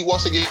unless he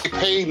wants to get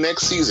paid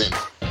next season,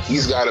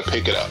 he's got to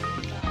pick it up.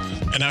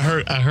 And I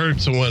heard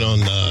someone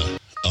on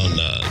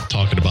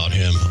talking about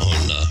him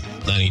on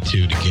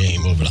 92 The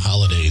Game over the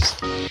holidays,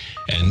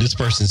 and this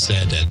person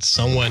said that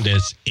someone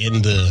that's in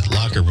the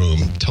locker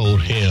room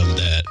told him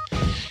that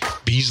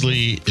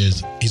Beasley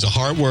he's a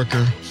hard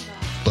worker,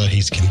 but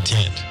he's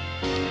content.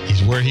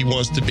 He's where he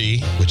wants to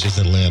be, which is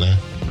Atlanta.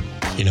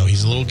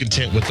 He's a little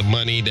content with the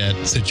money,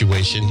 that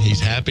situation. He's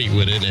happy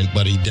with it,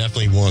 but he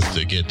definitely wants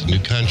to get the new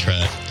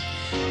contract.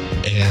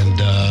 And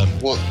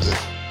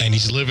and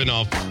he's living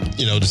off,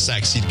 the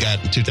sacks he got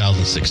in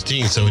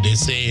 2016. So they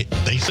say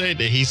that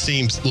he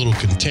seems a little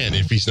content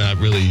if he's not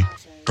really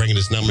bringing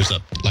his numbers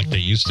up like they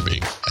used to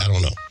be. I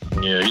don't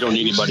know. Yeah, you don't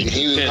need anybody.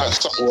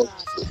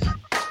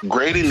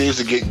 Grady needs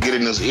to get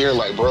in his ear,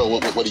 like, bro,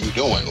 what are you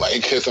doing? Like,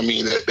 because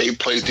they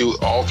played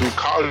all through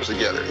college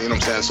together. You know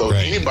what I'm saying? So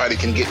anybody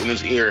can get in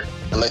his ear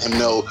and let him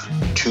know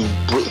to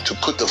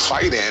put the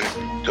fight in,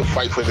 to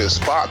fight for this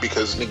spot,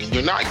 because nigga,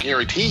 you're not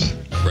guaranteed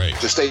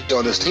to stay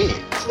on this team.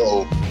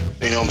 So.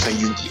 You know what I'm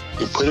saying?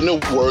 You put in the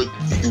work,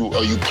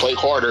 you play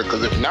harder,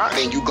 because if not,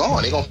 then you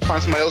gone. They're going to find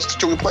somebody else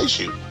to replace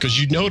you. Because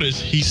you notice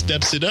he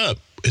steps it up,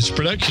 his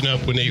production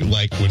up when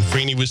when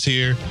Freeney was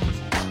here.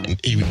 And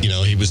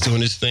he was doing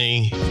his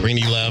thing.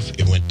 Freeney left,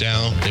 it went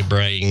down. They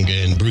bring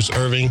in Bruce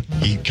Irving.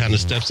 He kind of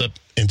steps up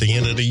at the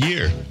end of the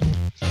year.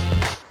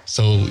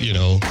 So,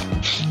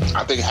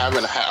 I think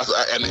having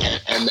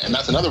and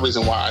that's another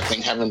reason why I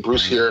think having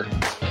Bruce here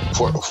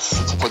for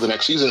the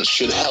next season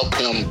should help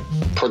him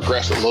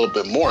progress a little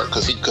bit more,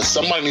 because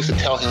somebody needs to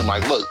tell him,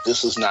 like, look,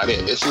 this is not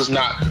it. This is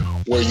not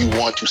where you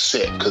want to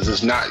sit, because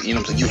it's not,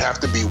 you have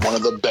to be one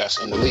of the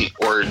best in the league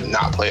or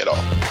not play at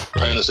all.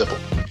 Plain and simple.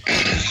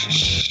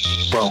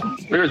 Well,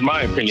 here's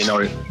my opinion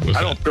on it.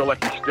 I don't feel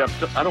like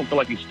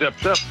he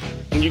stepped up.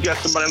 When you got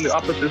somebody on the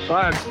opposite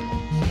side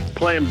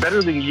playing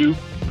better than you,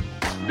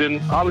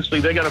 then obviously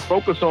they got to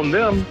focus on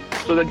them,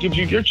 so that gives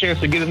you your chance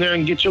to get in there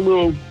and get your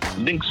little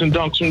dinks and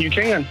dunks when you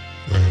can.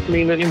 Right. I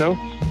mean,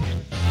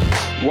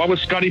 why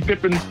was Scottie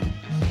Pippen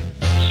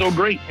so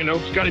great.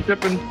 Scottie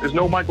Pippen is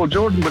no Michael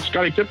Jordan, but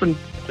Scottie Pippen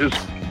is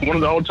one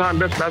of the all-time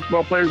best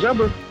basketball players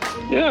ever.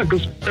 Yeah,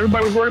 because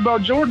everybody was worried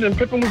about Jordan, and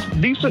Pippen was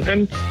decent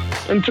and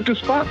took his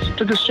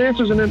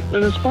chances in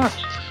his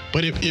spots.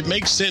 But it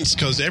makes sense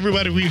because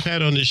everybody we've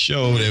had on this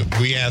show that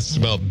we asked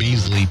about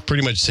Beasley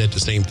pretty much said the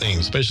same thing,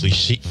 especially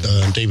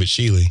David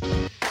Shealy.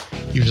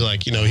 He was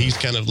like, he's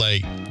kind of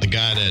like the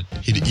guy that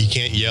he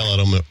can't yell at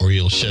him or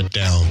he'll shut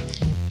down,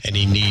 and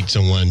he needs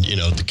someone,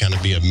 to kind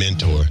of be a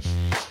mentor.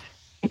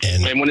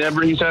 And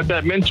whenever he's had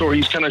that mentor,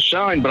 he's kind of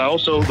shined. But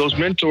also those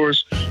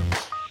mentors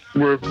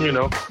were,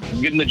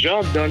 getting the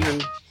job done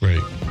and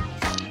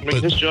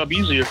making his job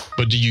easier.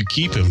 But do you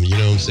keep him? You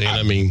know what I'm saying?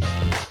 I mean,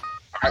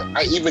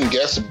 I even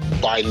guess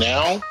by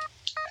now,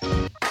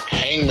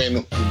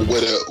 Hangman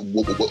would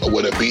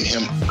have beat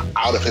him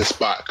out of his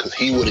spot because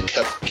he would have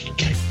kept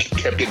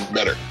getting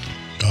better.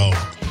 Oh,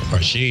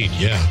 Rashid,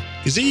 yeah.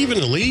 Is he even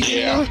in the league?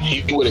 Yeah,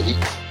 he would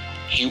have.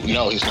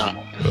 No, he's not.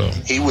 Oh.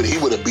 He would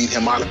have beat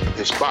him out of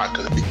his spot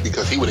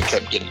because he would have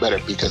kept getting better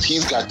because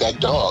he's got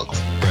that dog.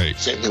 Right.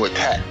 Same thing with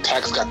Tack.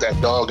 Tack's got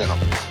that dog in him,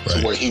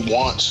 to where he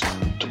wants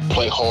to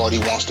play hard. He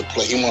wants to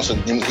play. He wants to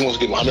give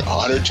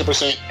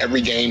 110%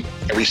 every game,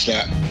 every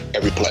snap,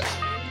 every play.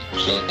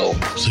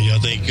 So y'all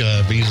think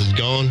Beasley's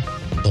gone,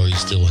 or he's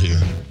still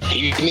here?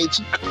 He needs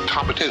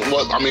competition.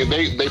 Well, I mean,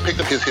 they picked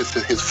up his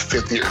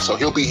fifth year, so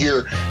he'll be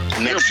here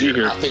next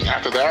year. I think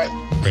after that.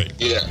 Right.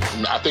 Yeah,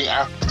 I think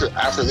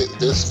after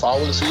this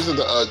following season,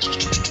 the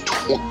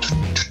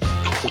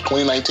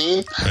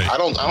 2019, I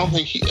don't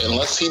think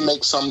unless he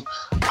makes some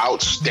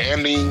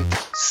outstanding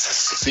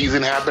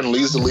season happen,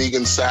 leads the league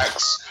in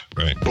sacks,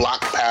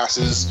 block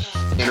passes,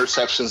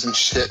 interceptions, and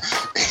shit.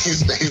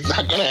 He's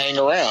not gonna hang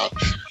around.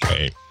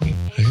 Right. I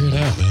hear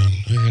that, man.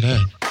 I hear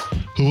that.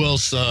 Who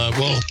else? And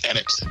go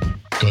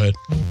ahead.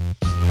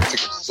 I think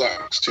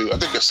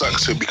it sucks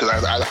too because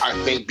I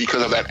think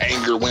because of that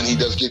anger when he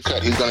does get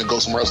cut, he's going to go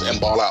somewhere else and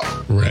ball out.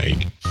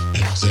 Right,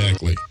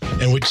 exactly.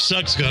 And which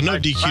sucks because I know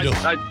DQ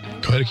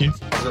don't. Go ahead,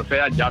 Keith. I was going to say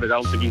I doubt it.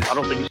 I don't think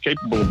he's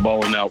capable of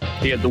balling out.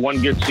 He had the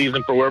one good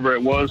season for wherever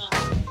it was,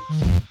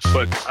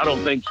 but I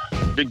don't think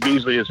Vic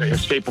Beasley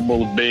is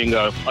capable of being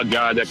a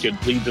guy that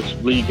could lead this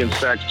league in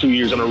sacks 2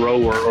 years in a row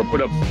or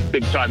put up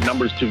big time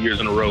numbers 2 years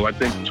in a row. I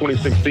think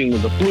 2016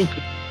 was a fluke.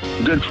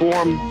 Good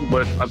form,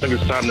 but I think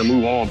it's time to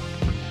move on.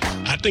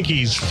 I think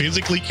he's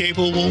physically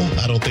capable.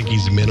 I don't think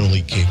he's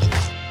mentally capable.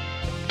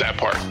 That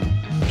part.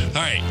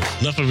 All right,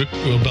 enough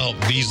about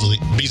Beasley.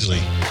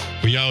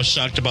 Were y'all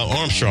shocked about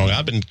Armstrong?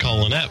 I've been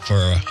calling that for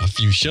a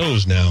few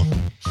shows now.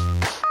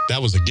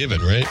 That was a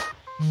given, right?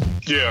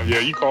 Yeah,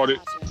 you called it.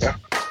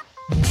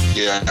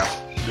 Yeah.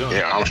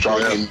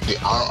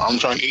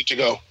 Armstrong needs to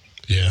go.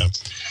 Yeah.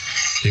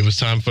 It was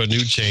time for a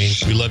new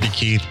change. We love you,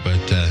 Keith, but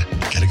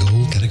gotta go.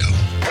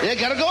 Yeah,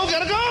 gotta go.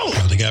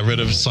 They got rid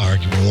of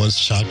Sark. Everyone's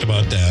shocked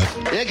about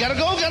that. Yeah, gotta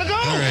go. All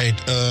right.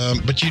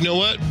 But you know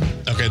what?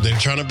 Okay, they're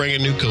trying to bring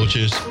in new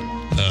coaches.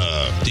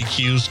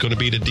 DQ's going to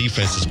be the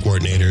defensive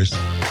coordinator.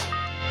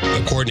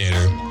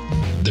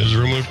 There's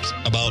rumors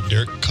about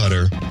Dirk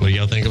Cutter. What do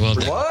y'all think about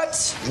that?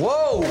 What?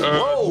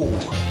 Whoa.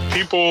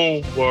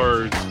 People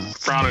were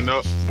frowning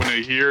up when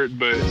they hear it,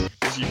 but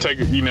if you take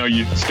it,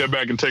 you step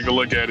back and take a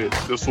look at it,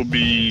 this will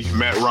be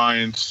Matt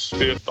Ryan's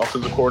fifth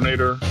offensive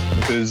coordinator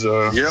of his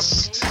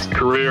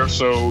career.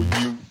 So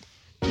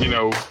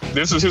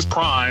this is his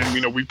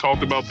prime. We've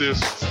talked about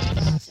this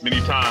many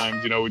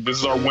times. This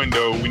is our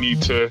window. We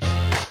need to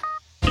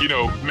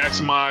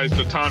maximize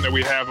the time that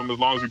we have him as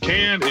long as we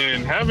can,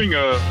 and having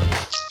a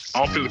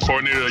offensive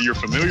coordinator that you're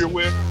familiar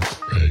with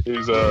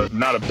is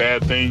not a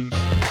bad thing.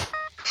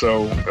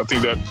 So I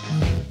think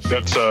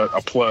that's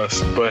a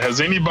plus. But has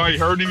anybody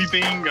heard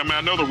anything? I mean,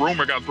 I know the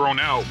rumor got thrown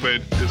out,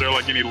 but is there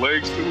any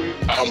legs to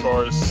it as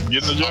far as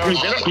getting the job?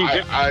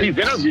 He's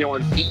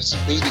interviewing. He's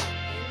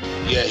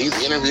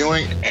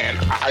interviewing, and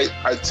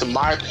I, to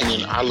my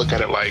opinion, I look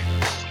at it like,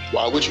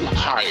 why would you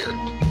hire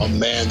a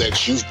man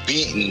that you've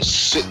beaten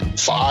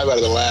 5 out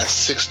of the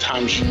last 6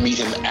 times you meet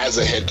him as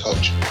a head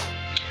coach?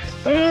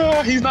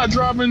 He's not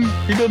dropping.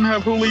 He doesn't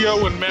have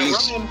Julio and Matt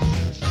Ryan.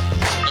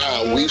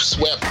 We've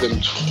swept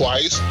them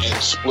twice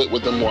and split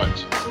with them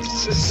once.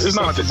 It's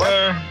not the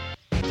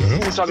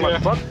We're talking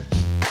about the Bucs.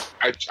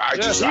 I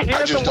just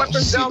don't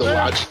see the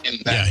logic in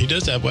that. Yeah, he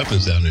does have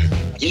weapons down there.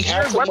 He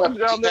has weapons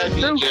down there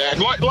too.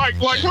 Like who?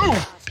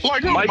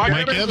 Like who? Mike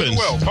Evans.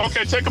 Who else?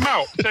 Okay, take him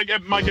out. Take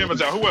Mike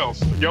Evans out. Who else?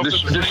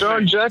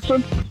 Deshaun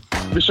Jackson.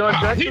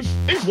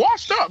 He's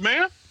washed up,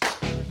 man.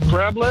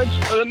 Crab legs?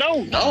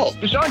 No.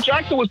 Deshaun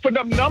Jackson was putting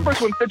up numbers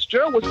when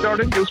Fitzgerald was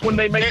starting. It was when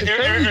they made the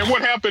change. And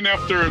what happened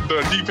after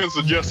the defense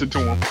adjusted to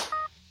him?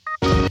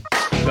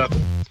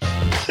 Nothing.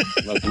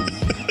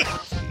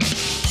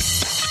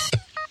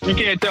 You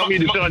can't tell me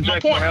Deshaun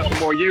Jackson will have some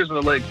more years in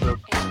the legs, though.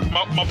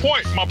 My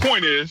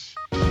point is,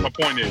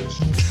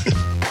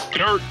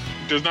 Dirk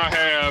does not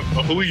have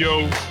a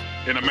Julio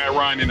and a Matt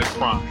Ryan in his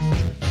prime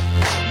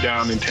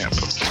down in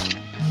Tampa.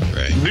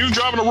 Right. Dude's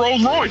driving a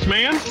Rolls Royce,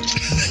 man.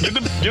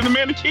 Give the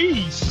man the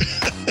keys.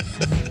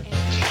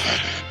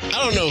 I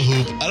don't know,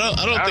 Hoop.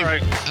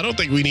 I don't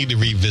think we need to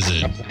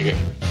revisit.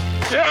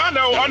 Yeah, I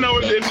know.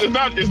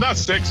 It's not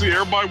sexy.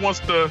 Everybody wants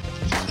the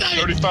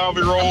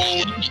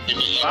 35-year-old.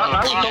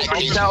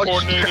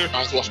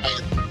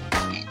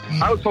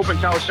 I was hoping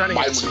Cal Shanahan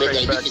Mike would Smith take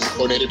and back. defensive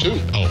coordinator too.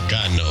 Oh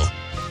God, no.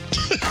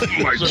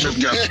 Mike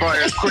Smith got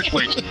fired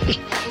quickly.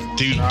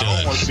 Dude, I don't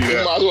done. want to see You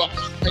that. might as well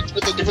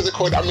with the defensive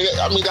coordinator.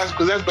 I mean that's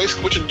because that's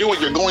basically what you're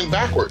doing. You're going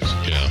backwards.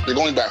 Yeah. You're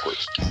going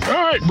backwards. All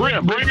right, bring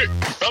it.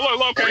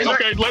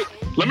 Okay.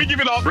 Let me give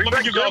it all. Let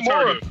me give it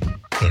alternative.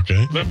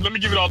 Okay. Let me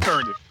give it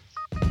alternative.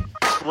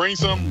 Bring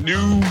some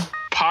new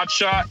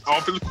potshot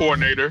offensive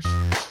coordinator.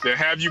 Then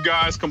have you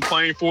guys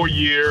complain for a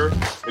year,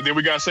 and then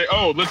we gotta say,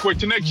 oh, let's wait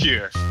till next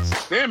year.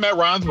 Then Matt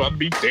Ryan's about to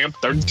be damn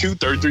 32,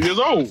 33 years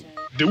old.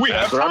 Do we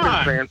have That's what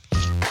I've been time?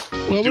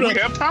 saying. Well, Do we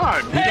have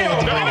time?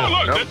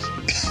 No, look,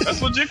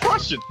 that's a legit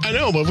question. I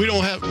know, but we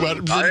don't have.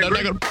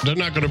 They're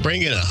not going to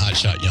bring in a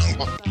hotshot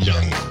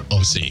young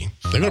OC.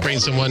 They're going to bring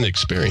someone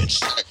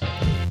experienced.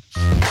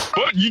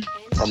 But you,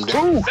 From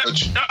who?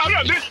 which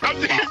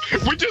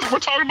We're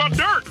talking about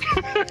Dirk.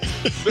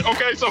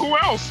 Okay, so who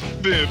else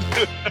then?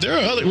 There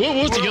are other. What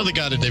was the other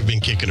guy that they've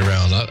been kicking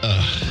around?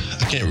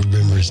 I can't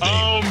remember his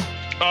name.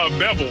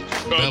 Bevel,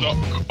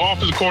 the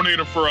offensive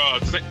coordinator for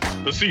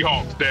the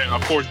Seahawks. That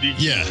of course the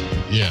Yeah.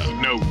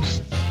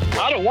 knows.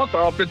 I don't want the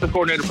offensive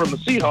coordinator from the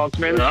Seahawks,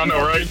 man. I know,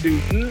 right?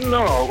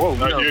 No,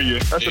 I hear you.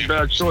 That's a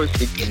bad choice.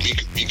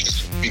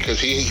 because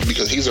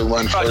he's a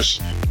run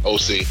first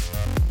OC.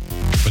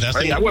 But that's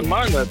I wouldn't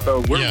mind that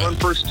though. We're a run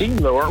first team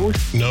though, aren't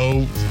we?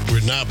 No,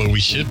 we're not, but we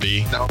should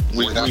be. No,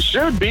 We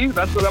should be.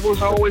 That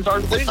was always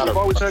our thing. We've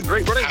always had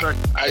great running back.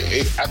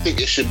 I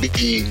think it should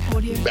be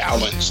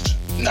balanced,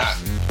 not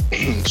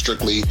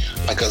strictly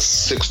like a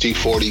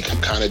 60-40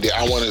 kind of deal.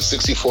 I want a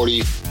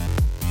 60-40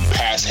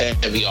 pass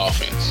heavy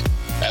offense.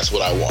 That's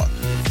what I want.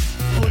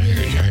 I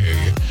hear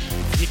you.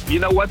 You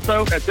know what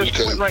though? At this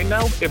point right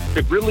now, if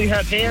it really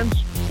had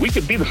hands, we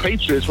could be the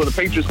Patriots, where the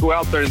Patriots go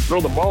out there and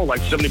throw the ball like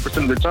 70%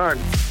 of the time.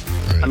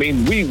 Right. I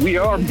mean, we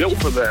are built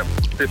for that.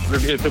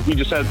 If we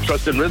just had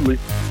trust in Ridley.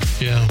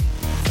 Yeah.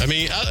 I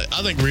mean,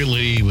 I think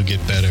Ridley would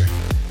get better.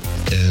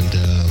 And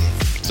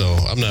so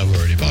I'm not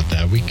worried about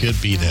that. We could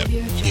be that,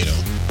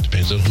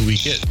 depends on who we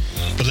get.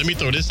 But let me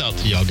throw this out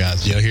to y'all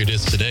guys. Y'all hear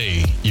this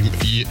today.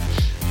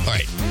 All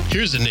right,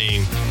 here's a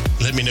name.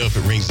 Let me know if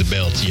it rings the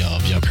bell to y'all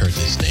if y'all have heard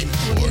this name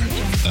before.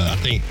 I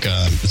think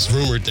it's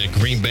rumored that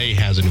Green Bay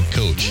has a new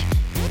coach.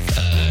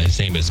 His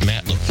name is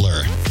Matt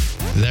LaFleur.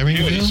 Does that ring a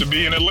Yeah, bell? he should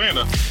be in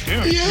Atlanta.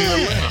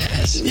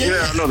 Yes.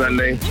 Yeah, I know that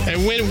name.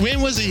 And when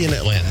was he in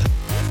Atlanta?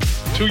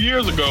 2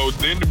 years ago,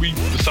 then we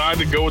decided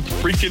to go with the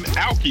freaking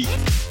Alki.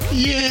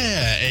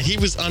 Yeah, and he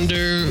was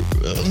under,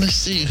 let's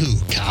see who,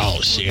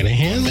 Kyle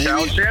Shanahan, maybe?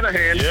 Cal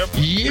Shanahan. Yep.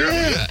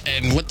 Yeah,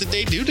 and what did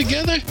they do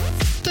together?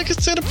 Took us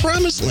to the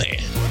promised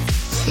land.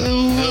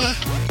 So,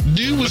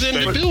 dude was in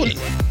the building.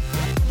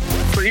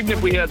 But even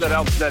if we had that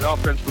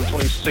offense from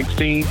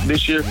 2016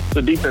 this year,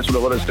 the defense would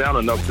have let us down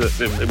enough that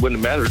it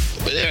wouldn't have mattered.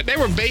 But they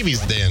were babies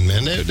then,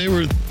 man. They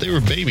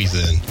were babies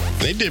then.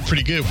 They did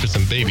pretty good for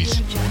some babies.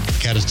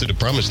 Got us to the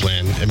promised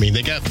land. I mean,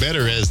 they got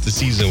better as the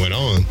season went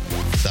on.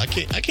 So I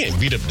can't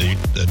beat up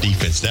the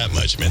defense that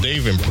much, man.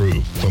 They've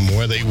improved from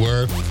where they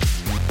were,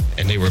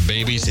 and they were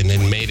babies, and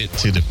then made it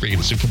to the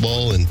freaking Super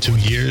Bowl in 2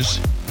 years.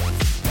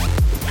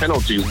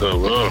 Penalties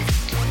though.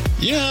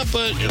 Yeah,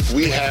 but If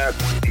we had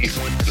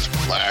defense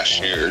last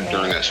year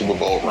during that Super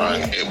Bowl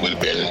run, it would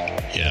have been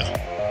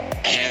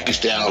hands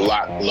down,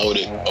 lock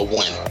loaded, a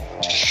win.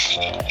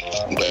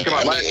 But, Come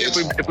on, last year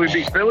if we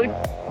beat Philly?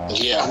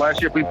 Yeah. Last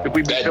year if we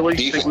beat That Philly,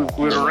 think we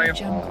would have ran?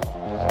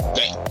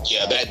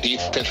 That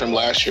defense from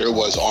last year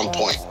was on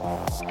point.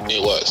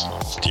 It was.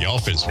 the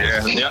offense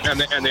was.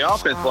 And the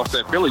offense lost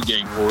that Philly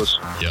game for us.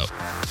 Yep.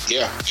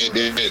 Yeah, it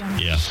did.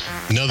 Yeah.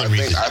 Another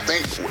reason. I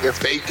think if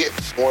they get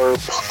more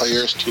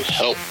players to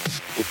help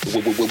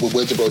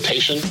with the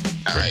rotation,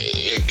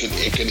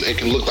 it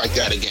can look like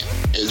that again.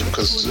 Is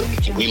because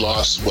we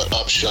lost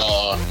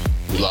Upshaw,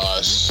 we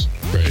lost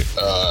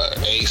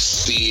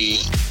AC.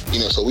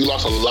 So we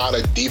lost a lot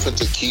of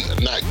defensive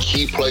not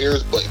key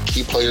players, but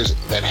key players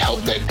that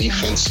helped that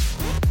defense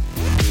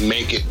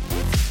make it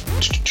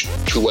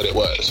to what it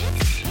was.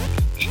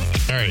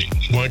 All right,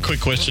 one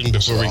quick question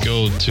before we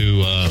go to,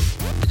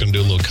 we're going to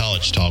do a little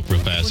college talk real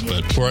fast,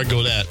 but before I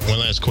go that, one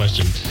last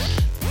question.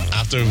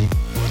 After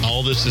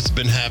all this that's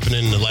been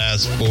happening in the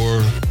last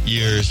 4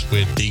 years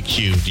with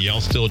DQ, do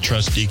y'all still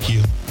trust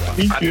DQ?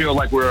 I feel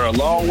like we're a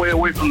long way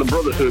away from the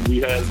brotherhood we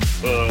had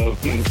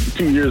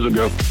 2 years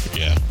ago.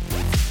 Yeah.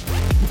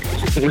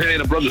 It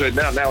ain't a brotherhood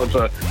now. Now it's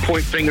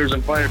point fingers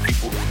and fire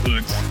people.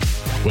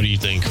 What do you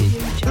think, Coop?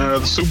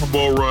 The Super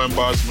Bowl run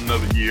buys them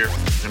another year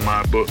in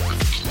my book.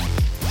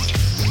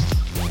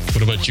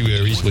 What about you,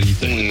 Aries? What do you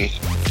think?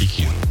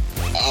 DQ.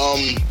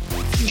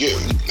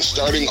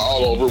 Starting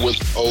all over with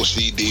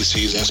OC,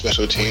 DCs, and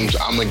special teams,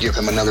 I'm gonna give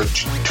him another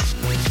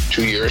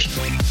 2 years.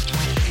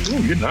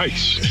 Ooh, you're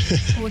nice.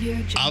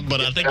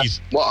 But I think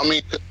he's. Well, I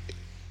mean,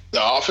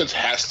 the offense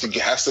has to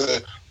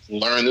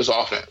learn this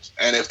offense.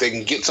 And if they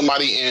can get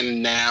somebody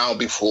in now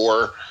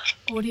before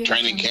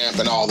training camp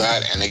and all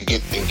that, and they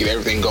get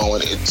everything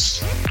going,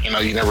 it's, you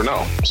never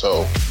know.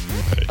 So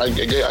I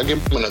give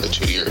him another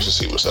 2 years to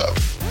see what's up.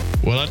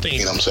 Well, I think,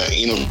 you know what I'm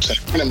saying. A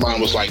friend of mine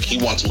was like, he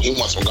wants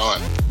him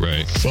gone.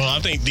 Right. Well, I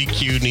think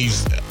DQ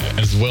needs,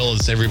 as well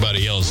as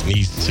everybody else,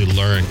 needs to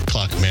learn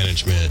clock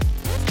management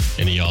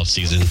in the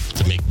offseason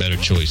to make better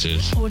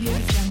choices.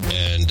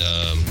 And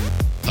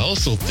I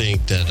also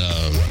think that,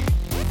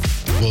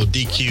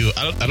 DQ,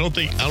 I don't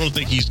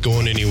think he's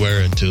going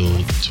anywhere until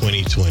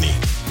 2020.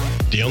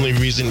 The only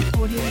reason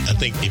I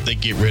think if they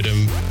get rid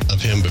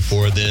of him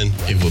before then,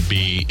 it would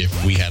be if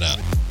we had a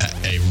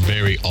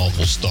very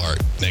awful start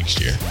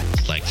next year,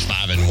 like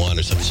 5-1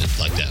 or something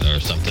like that, or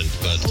something.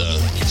 But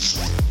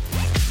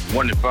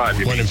 1-5.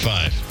 1-5.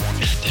 God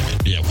damn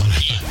it! Yeah,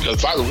 1-5.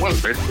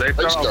 5-1.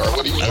 They start.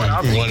 What do you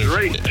want?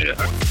 Great.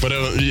 But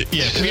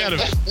if we had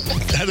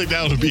I think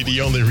that would be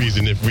the only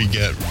reason if we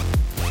get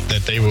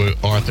that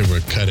Arthur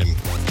would cut him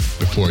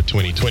before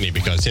 2020,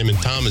 because him and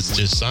Thomas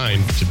just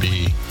signed to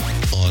be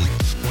on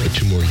for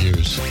 2 more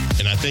years.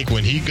 And I think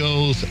when he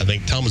goes, I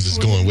think Thomas is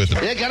going with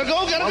him. Yeah, gotta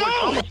go.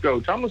 Thomas go.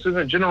 Thomas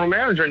isn't general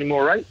manager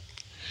anymore, right?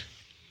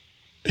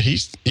 He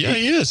is.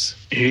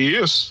 He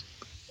is.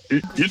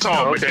 You're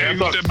talking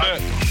about step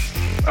back.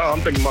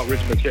 I'm thinking about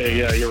Rich McKay.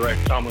 Yeah, you're right.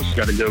 Thomas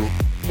got to go.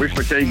 Rich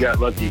McKay got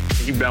lucky.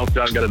 He bounced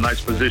out and got a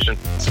nice position.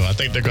 So I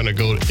think they're going to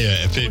go.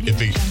 Yeah, if it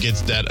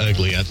gets that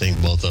ugly, I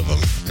think both of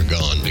them are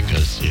gone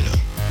because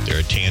they're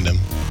a tandem.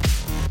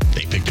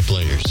 They pick the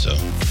players. So,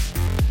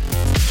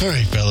 all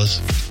right, fellas.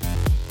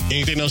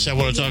 Anything else y'all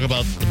want to talk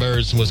about the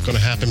Birds and what's going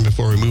to happen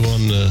before we move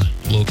on to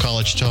a little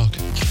college talk?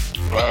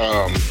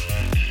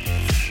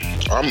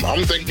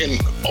 I'm thinking,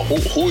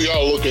 who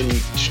y'all looking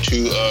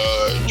to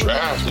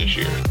draft this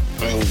year?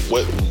 I mean,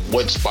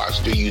 what spots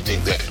do you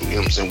think that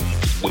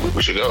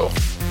we should go?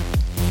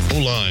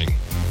 O-line.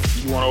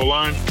 You want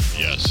O-line?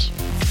 Yes.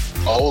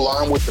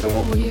 O-line with the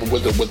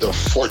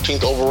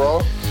 14th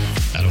overall?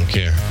 I don't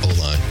care.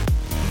 O-line.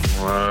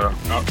 I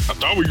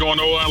thought we were going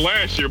O-line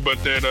last year,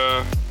 but that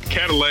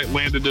Cadillac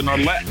landed in our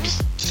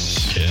laps.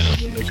 Yeah.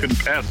 They couldn't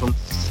pass them.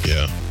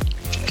 Yeah.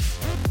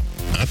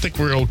 I think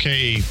we're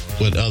okay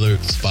with other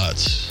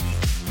spots.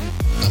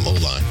 I'm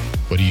O-line.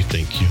 What do you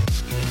think, you?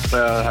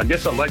 I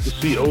guess I'd like to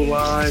see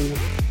O-line.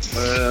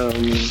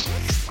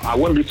 I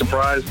wouldn't be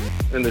surprised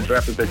in the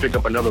draft if they pick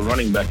up another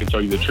running back, to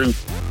tell you the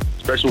truth.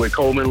 Especially with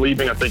Coleman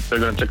leaving, I think they're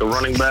going to take a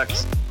running back. I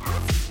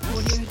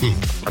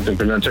think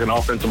they're going to take an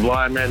offensive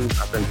lineman.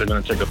 I think they're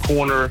going to take a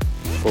corner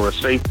or a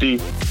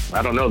safety.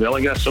 I don't know. They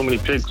only got so many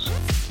picks.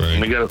 Right.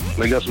 And they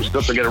got some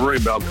stuff they got to worry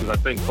about, because I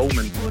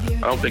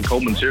don't think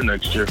Coleman's here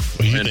next year. What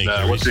do you think,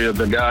 what's the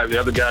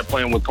other guy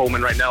playing with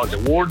Coleman right now? Is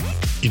it Ward?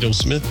 Ito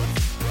Smith?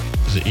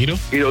 Is it Ito?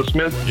 Ito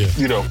Smith? Yeah.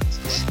 Ito.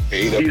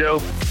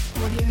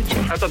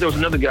 I thought there was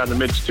another guy in the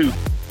mix too.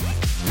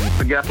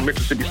 The guy from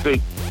Mississippi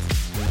State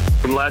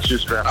from last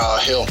year's draft.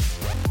 Hill.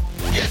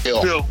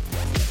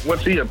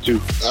 What's he up to?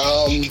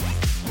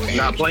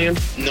 Not playing?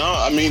 No,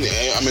 I mean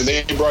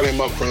they brought him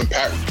up from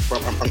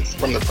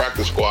the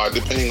practice squad.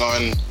 Depending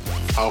on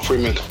how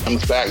Freeman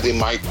comes back, they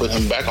might put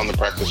him back on the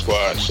practice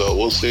squad. So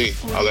we'll see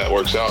how that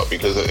works out,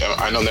 because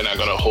I know they're not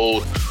going to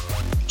hold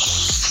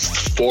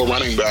 4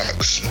 running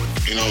backs.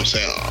 You know what I'm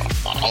saying?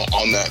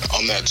 On that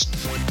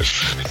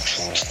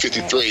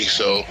 53.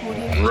 So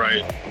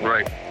right.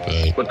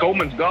 But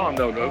Coleman's gone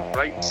though,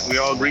 right? We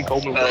all agree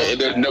Coleman's gone.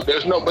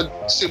 There's no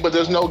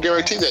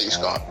guarantee that he's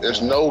gone.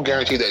 There's no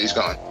guarantee that he's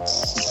gone.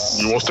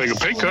 You want to take a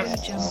pay cut?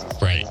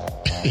 Right.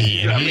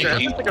 Yeah,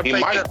 he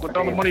might with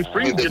all the money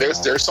free.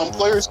 There's some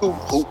players who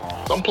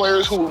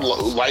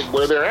like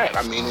where they're at.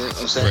 I mean, you know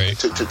what I'm saying, right.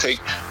 to take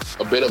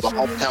a bit of a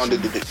hometown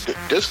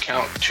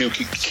discount to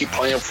keep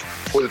playing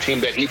for the team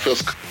that he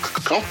feels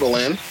comfortable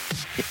in.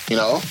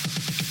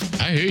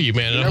 I hear you,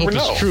 man. I hope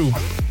it's true.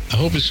 I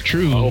hope it's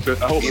true. There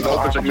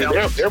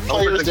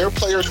are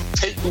players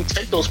who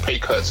take those pay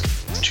cuts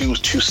to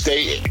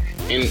stay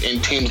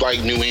in teams like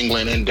New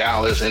England and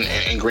Dallas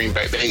and Green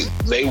Bay.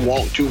 They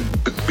want to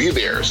be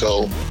there.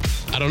 So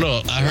I don't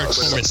know. I heard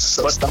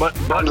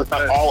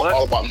but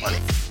all about money.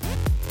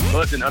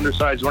 But an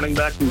undersized running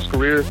back whose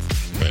career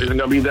isn't going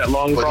to be that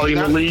long, probably in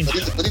the league.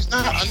 But he's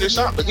not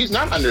undersized. But he's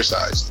not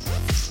undersized.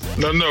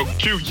 No.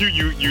 Q,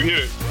 you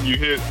hit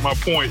my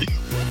point.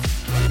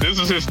 This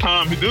is his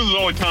time. This is the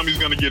only time he's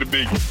going to get a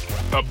big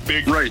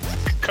right.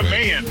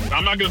 command.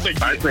 I'm not going to say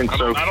get. I think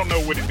so. I don't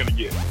know what he's going to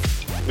get.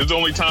 This is the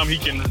only time he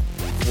can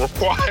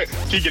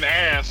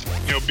ask,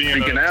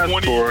 being a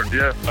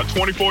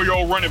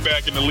 24-year-old running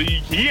back in the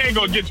league. He ain't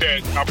going to get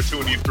that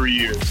opportunity in 3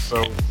 years.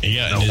 So,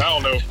 yeah, I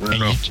don't know.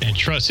 And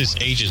trust his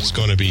agent's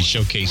going to be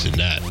showcasing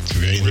that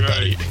for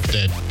anybody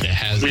that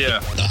has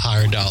a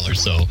higher dollar.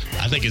 So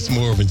I think it's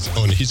more of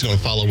he's going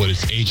to follow what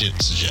his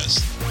agent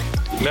suggests.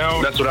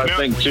 Now, that's what I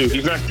think too.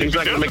 He's not going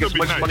to make as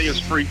much money as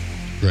free.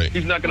 Right.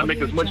 He's not going to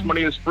make as much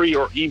money as free,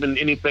 or even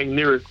anything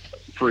near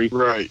free.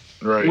 Right.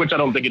 Which I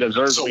don't think he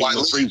deserves. So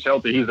when Free's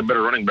healthy, he's a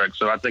better running back.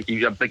 So I think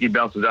he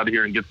bounces out of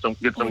here and gets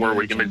somewhere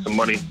where he can make some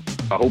money.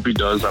 I hope he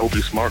does. I hope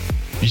he's smart.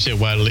 You said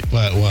why leave?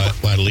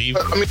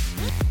 I mean,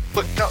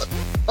 but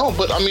no,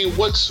 but I mean,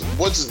 what's you know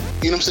what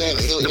I'm saying?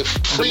 If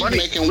Freed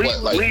making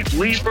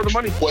leave for the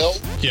money.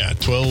 12? Yeah,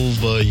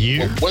 12 a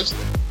year. What's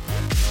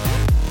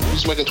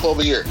he's making 12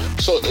 a year.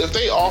 So if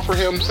they offer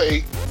him,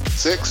 say,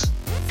 6,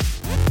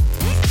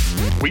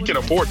 we can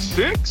afford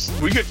 6.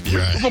 We're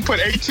gonna put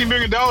 $18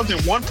 million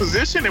in one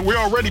position, and we're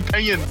already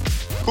paying.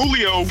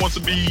 Julio wants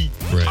to be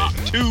top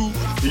 2.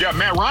 You got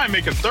Matt Ryan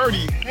making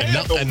 30.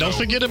 And don't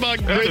forget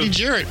about Grady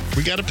Jarrett.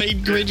 We got to pay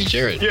Grady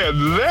Jarrett. Yeah,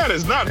 that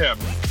is not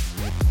happening.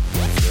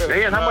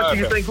 And how much do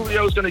you think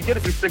Julio's going to get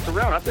if he sticks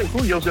around? I think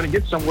Julio's going to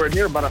get somewhere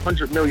near about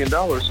 $100 million.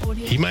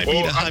 He might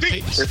be the high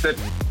pace. If they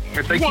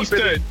keep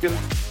it.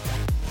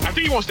 I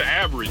think he wants to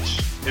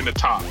average in the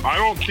top. I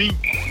don't think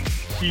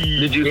he.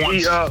 Did you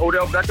see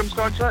Odell Beckham's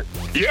contract?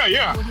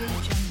 Yeah.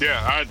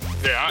 I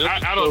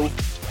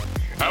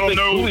don't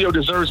know. Julio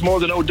deserves more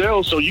than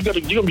Odell, so you're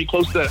gonna be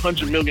close to that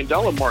 $100 million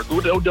mark.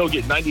 Would Odell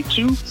get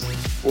 92?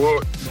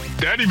 Well,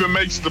 that even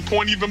makes the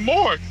point even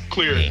more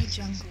clear. Yeah.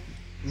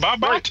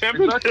 Bye,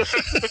 Tevin. I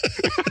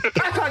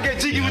can't get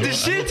jiggy with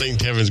this shit. I don't think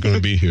Tevin's going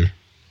to be here.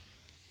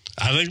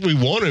 I think we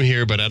want him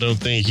here, but I don't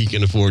think he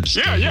can afford to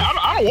stay. Yeah.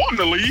 I don't want him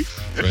to leave.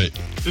 Right.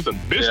 It's a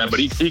business. Yeah, but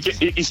he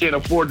can't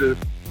afford to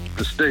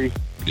stay.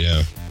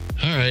 Yeah.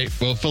 All right.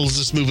 Well, fellas,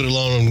 let's move it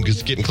along.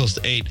 It's getting close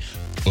to 8.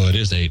 Well, it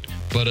is 8.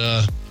 But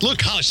little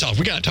college talk.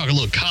 We got to talk a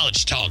little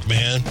college talk,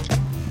 man.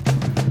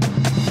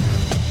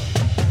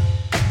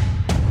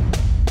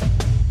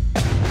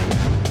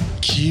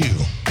 Q.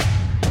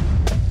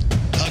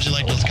 How'd you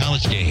like those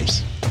college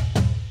games?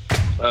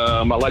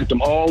 I liked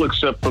them all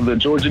except for the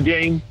Georgia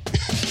game.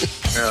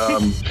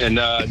 And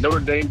Notre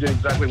Dame did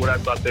exactly what I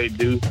thought they'd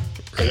do.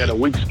 They had a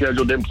weak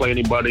schedule, didn't play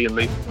anybody, and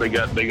they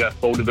got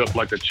folded up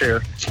like a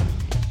chair.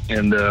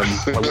 And I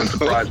wasn't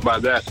surprised by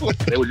that.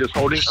 They were just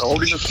holding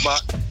a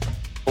spot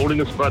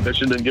that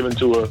should have been given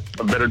to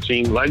a better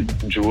team like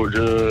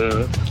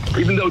Georgia.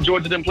 Even though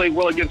Georgia didn't play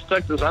well against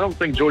Texas, I don't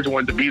think Georgia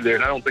wanted to be there,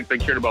 and I don't think they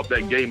cared about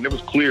that game. It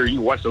was clear.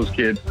 You watch those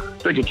kids;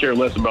 they could care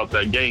less about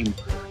that game.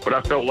 But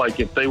I felt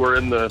like if they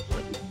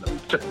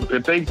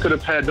could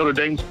have had Notre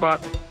Dame's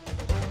spot,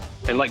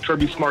 and like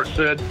Kirby Smart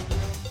said,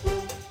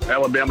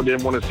 Alabama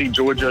didn't want to see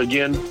Georgia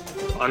again.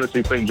 I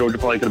honestly think Georgia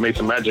probably could have made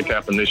some magic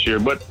happen this year,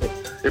 but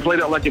it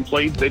played out like it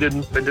played. They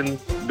didn't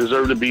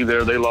deserve to be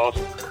there. They lost,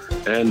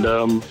 and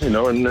and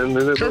then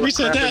they Kirby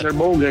said that in their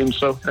bowl game.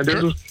 So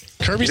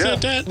Kirby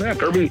said that. Yeah,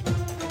 Kirby.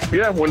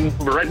 Yeah, when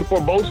right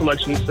before bowl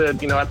selection, he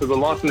said, after the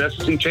loss in the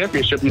SEC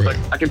championship, he's like,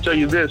 I can tell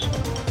you this.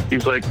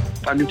 He's like,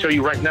 I can tell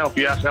you right now, if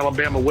you ask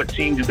Alabama what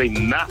team do they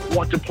not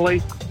want to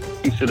play,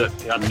 he said,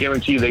 I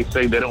guarantee you they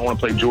say they don't want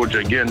to play Georgia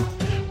again.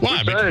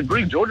 Why? I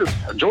agree. Georgia's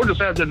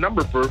had their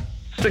number for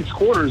 6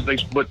 quarters,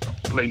 but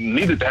they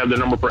needed to have their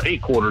number for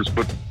 8 quarters,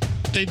 but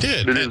they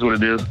did. It is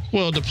what it is.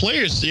 Well, the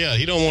players, yeah,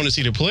 he don't want to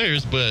see the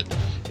players, but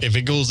if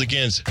it goes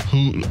against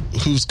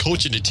who's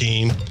coaching the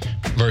team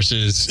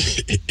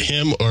versus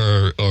him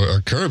or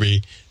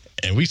Kirby,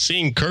 and we've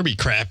seen Kirby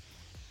crap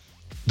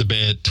the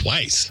bed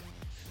twice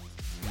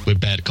with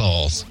bad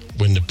calls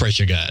when the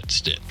pressure got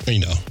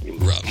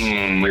rough.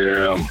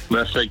 Yeah,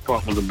 that fake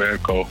punt was a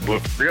bad call,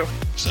 but yeah.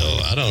 So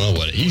I don't know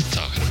what he's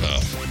talking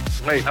about.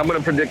 Hey, I'm going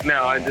to predict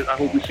now. I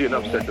hope we see an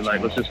upset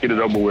tonight. Let's just get it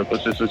over with.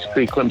 Let's just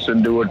see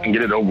Clemson do it and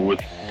get it over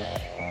with.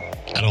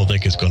 I don't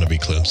think it's going to be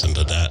Clemson,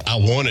 but I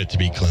want it to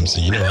be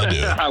Clemson. You know I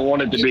do. I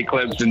want it to be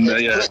Clemson.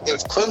 Yeah.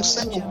 If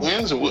Clemson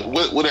wins,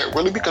 would it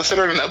really be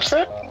considered an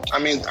upset? I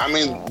mean,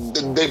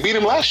 they beat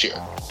him last year.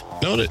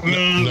 No, they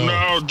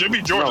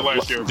beat Georgia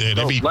last year.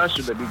 Yeah, last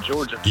year they beat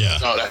Georgia. Yeah.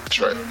 Oh, that's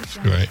right.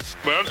 Right.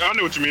 But I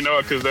know what you mean,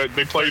 because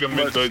they played them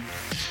in the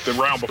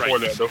round before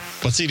that, though.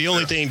 But see, the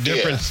only thing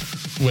different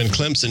when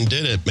Clemson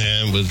did it,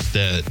 man, was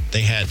that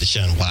they had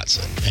Deshaun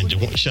Watson. And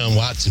Deshaun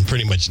Watson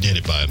pretty much did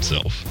it by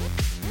himself.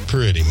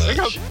 Pretty much.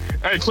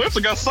 Hey,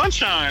 Clemson got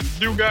sunshine.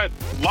 Dude got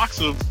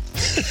locks of...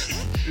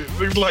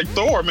 He's like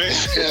Thor, man.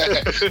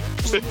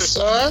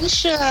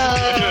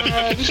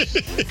 Sunshine.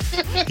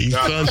 He's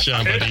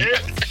sunshine, but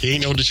he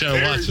ain't no Deshaun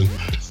Watson.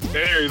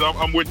 Aries,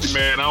 I'm with you,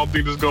 man. I don't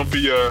think this is going to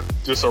be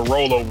just a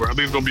rollover. I think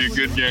it's going to be a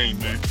good game,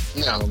 man.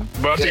 No.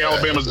 But I think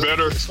Alabama's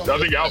better. I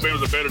think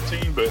Alabama's a better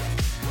team, but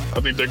I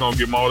think they're going to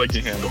give them all they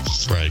can handle.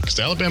 Right, because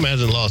Alabama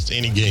hasn't lost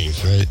any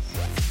games, right?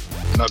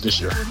 Not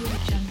this year.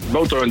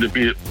 Both are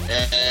undefeated.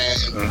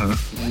 And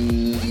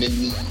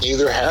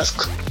neither has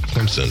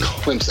Clemson.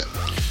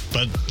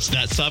 But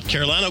that South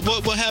Carolina,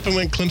 what happened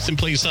when Clemson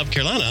played South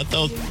Carolina? I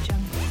thought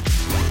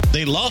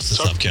they lost to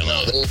South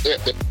Carolina.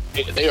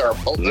 They are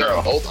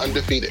both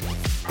undefeated.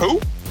 Who?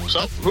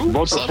 Who?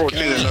 Both are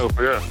 14-0.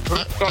 Yeah.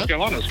 South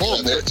Carolina's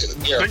horrible.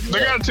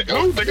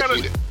 They got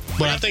it.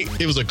 But I think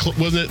it was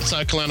wasn't it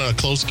South Carolina a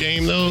close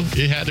game though?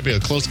 It had to be a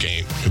close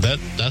game.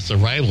 That's a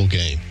rival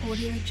game,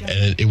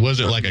 and it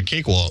wasn't like a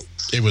cakewalk.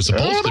 It was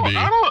supposed to be.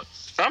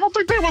 I don't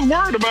think they was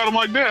worried about them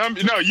like that. I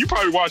mean, no, you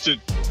probably watched it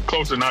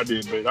closer than I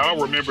did, but I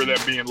don't remember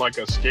that being like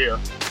a scare.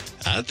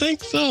 I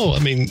think so. I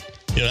mean,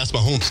 that's my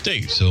home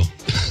state, so.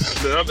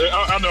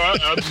 I know.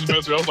 I just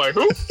messed with. I was like,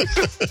 who?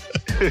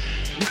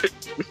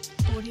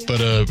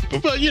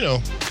 But you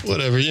know,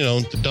 whatever. You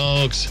know, the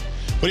dogs.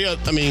 What do you?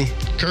 I mean,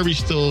 Kirby's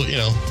still, you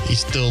know, he's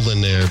still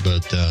in there.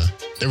 But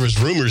there was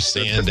rumors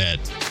saying that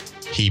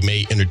he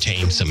may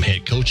entertain some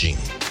head coaching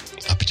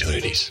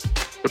opportunities.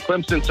 The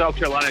Clemson South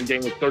Carolina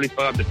game was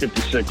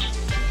 35-56.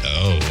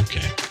 Oh,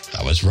 okay.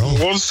 I was wrong.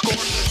 What was the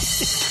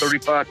score?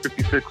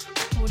 35-56.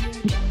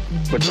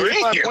 But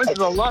 35 points is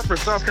a lot for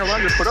South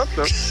Carolina to put up,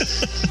 though.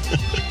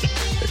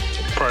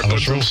 Probably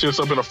put some shits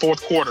up in the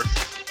fourth quarter.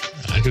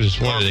 I could have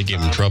sworn they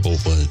gave him trouble,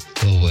 but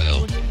oh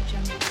well.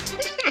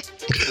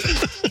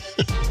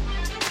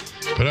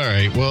 But all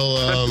right, well,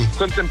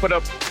 Clemson put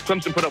up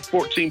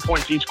 14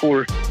 points each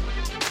quarter.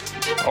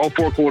 All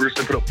 4 quarters,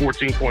 they put up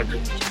 14 points.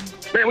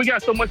 Man, we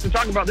got so much to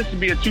talk about. This would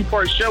be a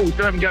 2-part show. We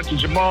still haven't got to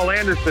Jamal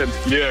Anderson.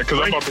 Yeah, because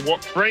I'm about to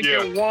walk. Frank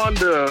and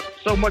Wanda.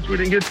 So much we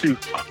didn't get to.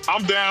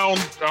 I'm down.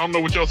 I don't know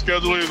what your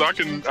schedule is. I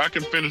can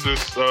finish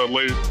this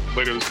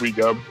later this week.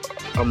 I'm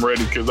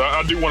ready because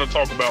I do want to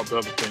talk about the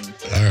other thing.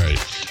 All right.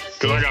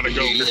 Because I got to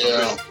go.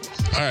 Yeah.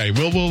 All right,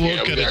 we'll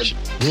cut it.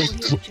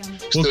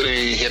 Still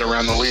didn't hit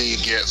around the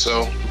league yet,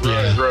 so.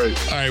 Right. All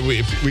right,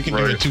 we can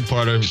do a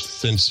 2-parter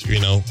since,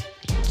 you know,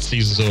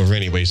 season's over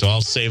anyway. So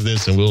I'll save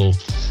this and we'll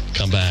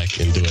come back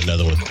and do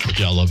another one if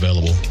y'all are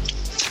available.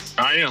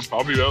 I am.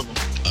 I'll be available.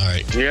 All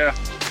right. Yeah.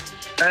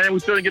 And we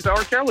still didn't get to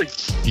R. Kelly.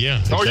 Yeah,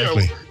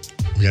 exactly.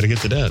 We got to get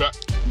to that.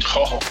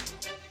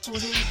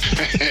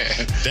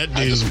 That dude.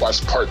 I just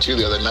watched part 2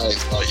 the other night.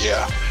 Oh,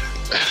 yeah.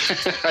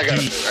 I got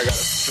to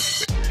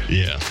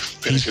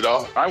finish it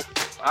off.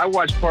 I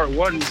watched part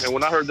 1, and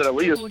when I heard that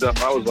Aaliyah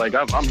stuff, I was like,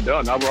 I'm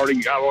done. I've already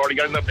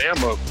got enough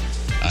ammo.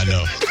 I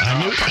know.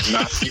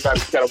 You got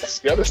to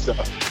watch the other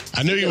stuff.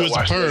 I knew he was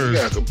a perv.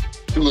 Yeah,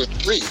 2 or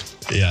 3.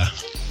 Yeah.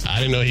 I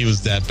didn't know he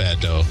was that bad,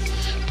 though.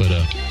 But,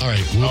 all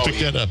right, we'll pick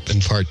that up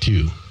in part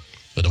 2.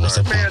 But what's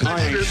up, man?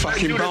 I ain't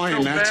fucking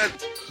buying that. Bad.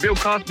 Bill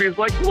Cosby is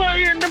like,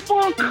 play in the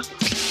funk.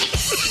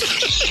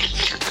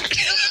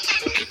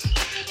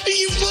 Are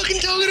you fucking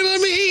talking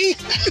about me?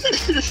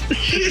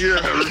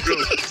 Yeah.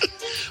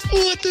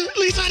 What the? At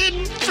least I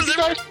didn't.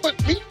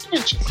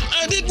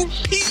 I didn't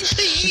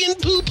pee and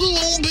poo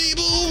on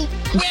people.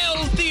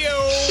 Well,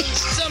 Theo,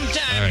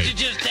 sometimes you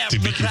just have to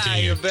try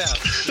your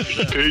best.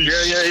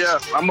 Yeah.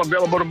 I'm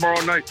available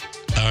tomorrow night.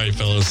 All right,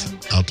 fellas.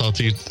 I'll talk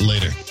to you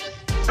later.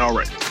 All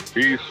right.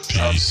 Peace.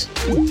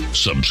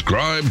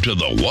 Subscribe to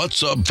the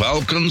What's Up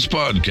Falcons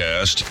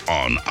podcast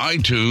on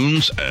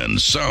iTunes and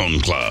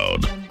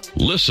SoundCloud.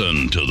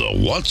 Listen to the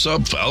What's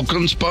Up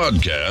Falcons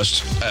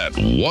podcast at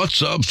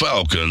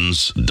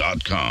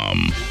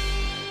whatsupfalcons.com.